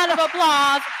huge round of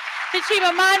applause to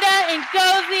Chimamanda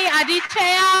Ngozi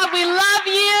Adichie. We love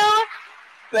you.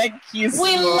 Thank you so much.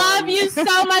 We love you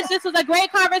so much. This was a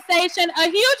great conversation.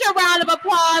 A huge round of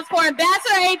applause for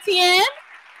Ambassador Etienne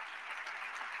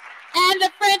and the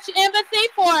French Embassy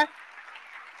for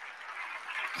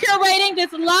curating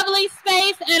this lovely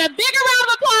space. And a bigger round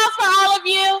of applause for all of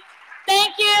you.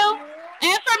 Thank you.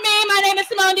 And for me, my name is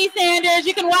Symone Sanders.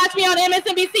 You can watch me on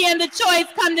MSNBC and The Choice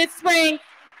come this spring.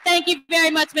 Thank you very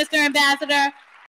much, Mr. Ambassador.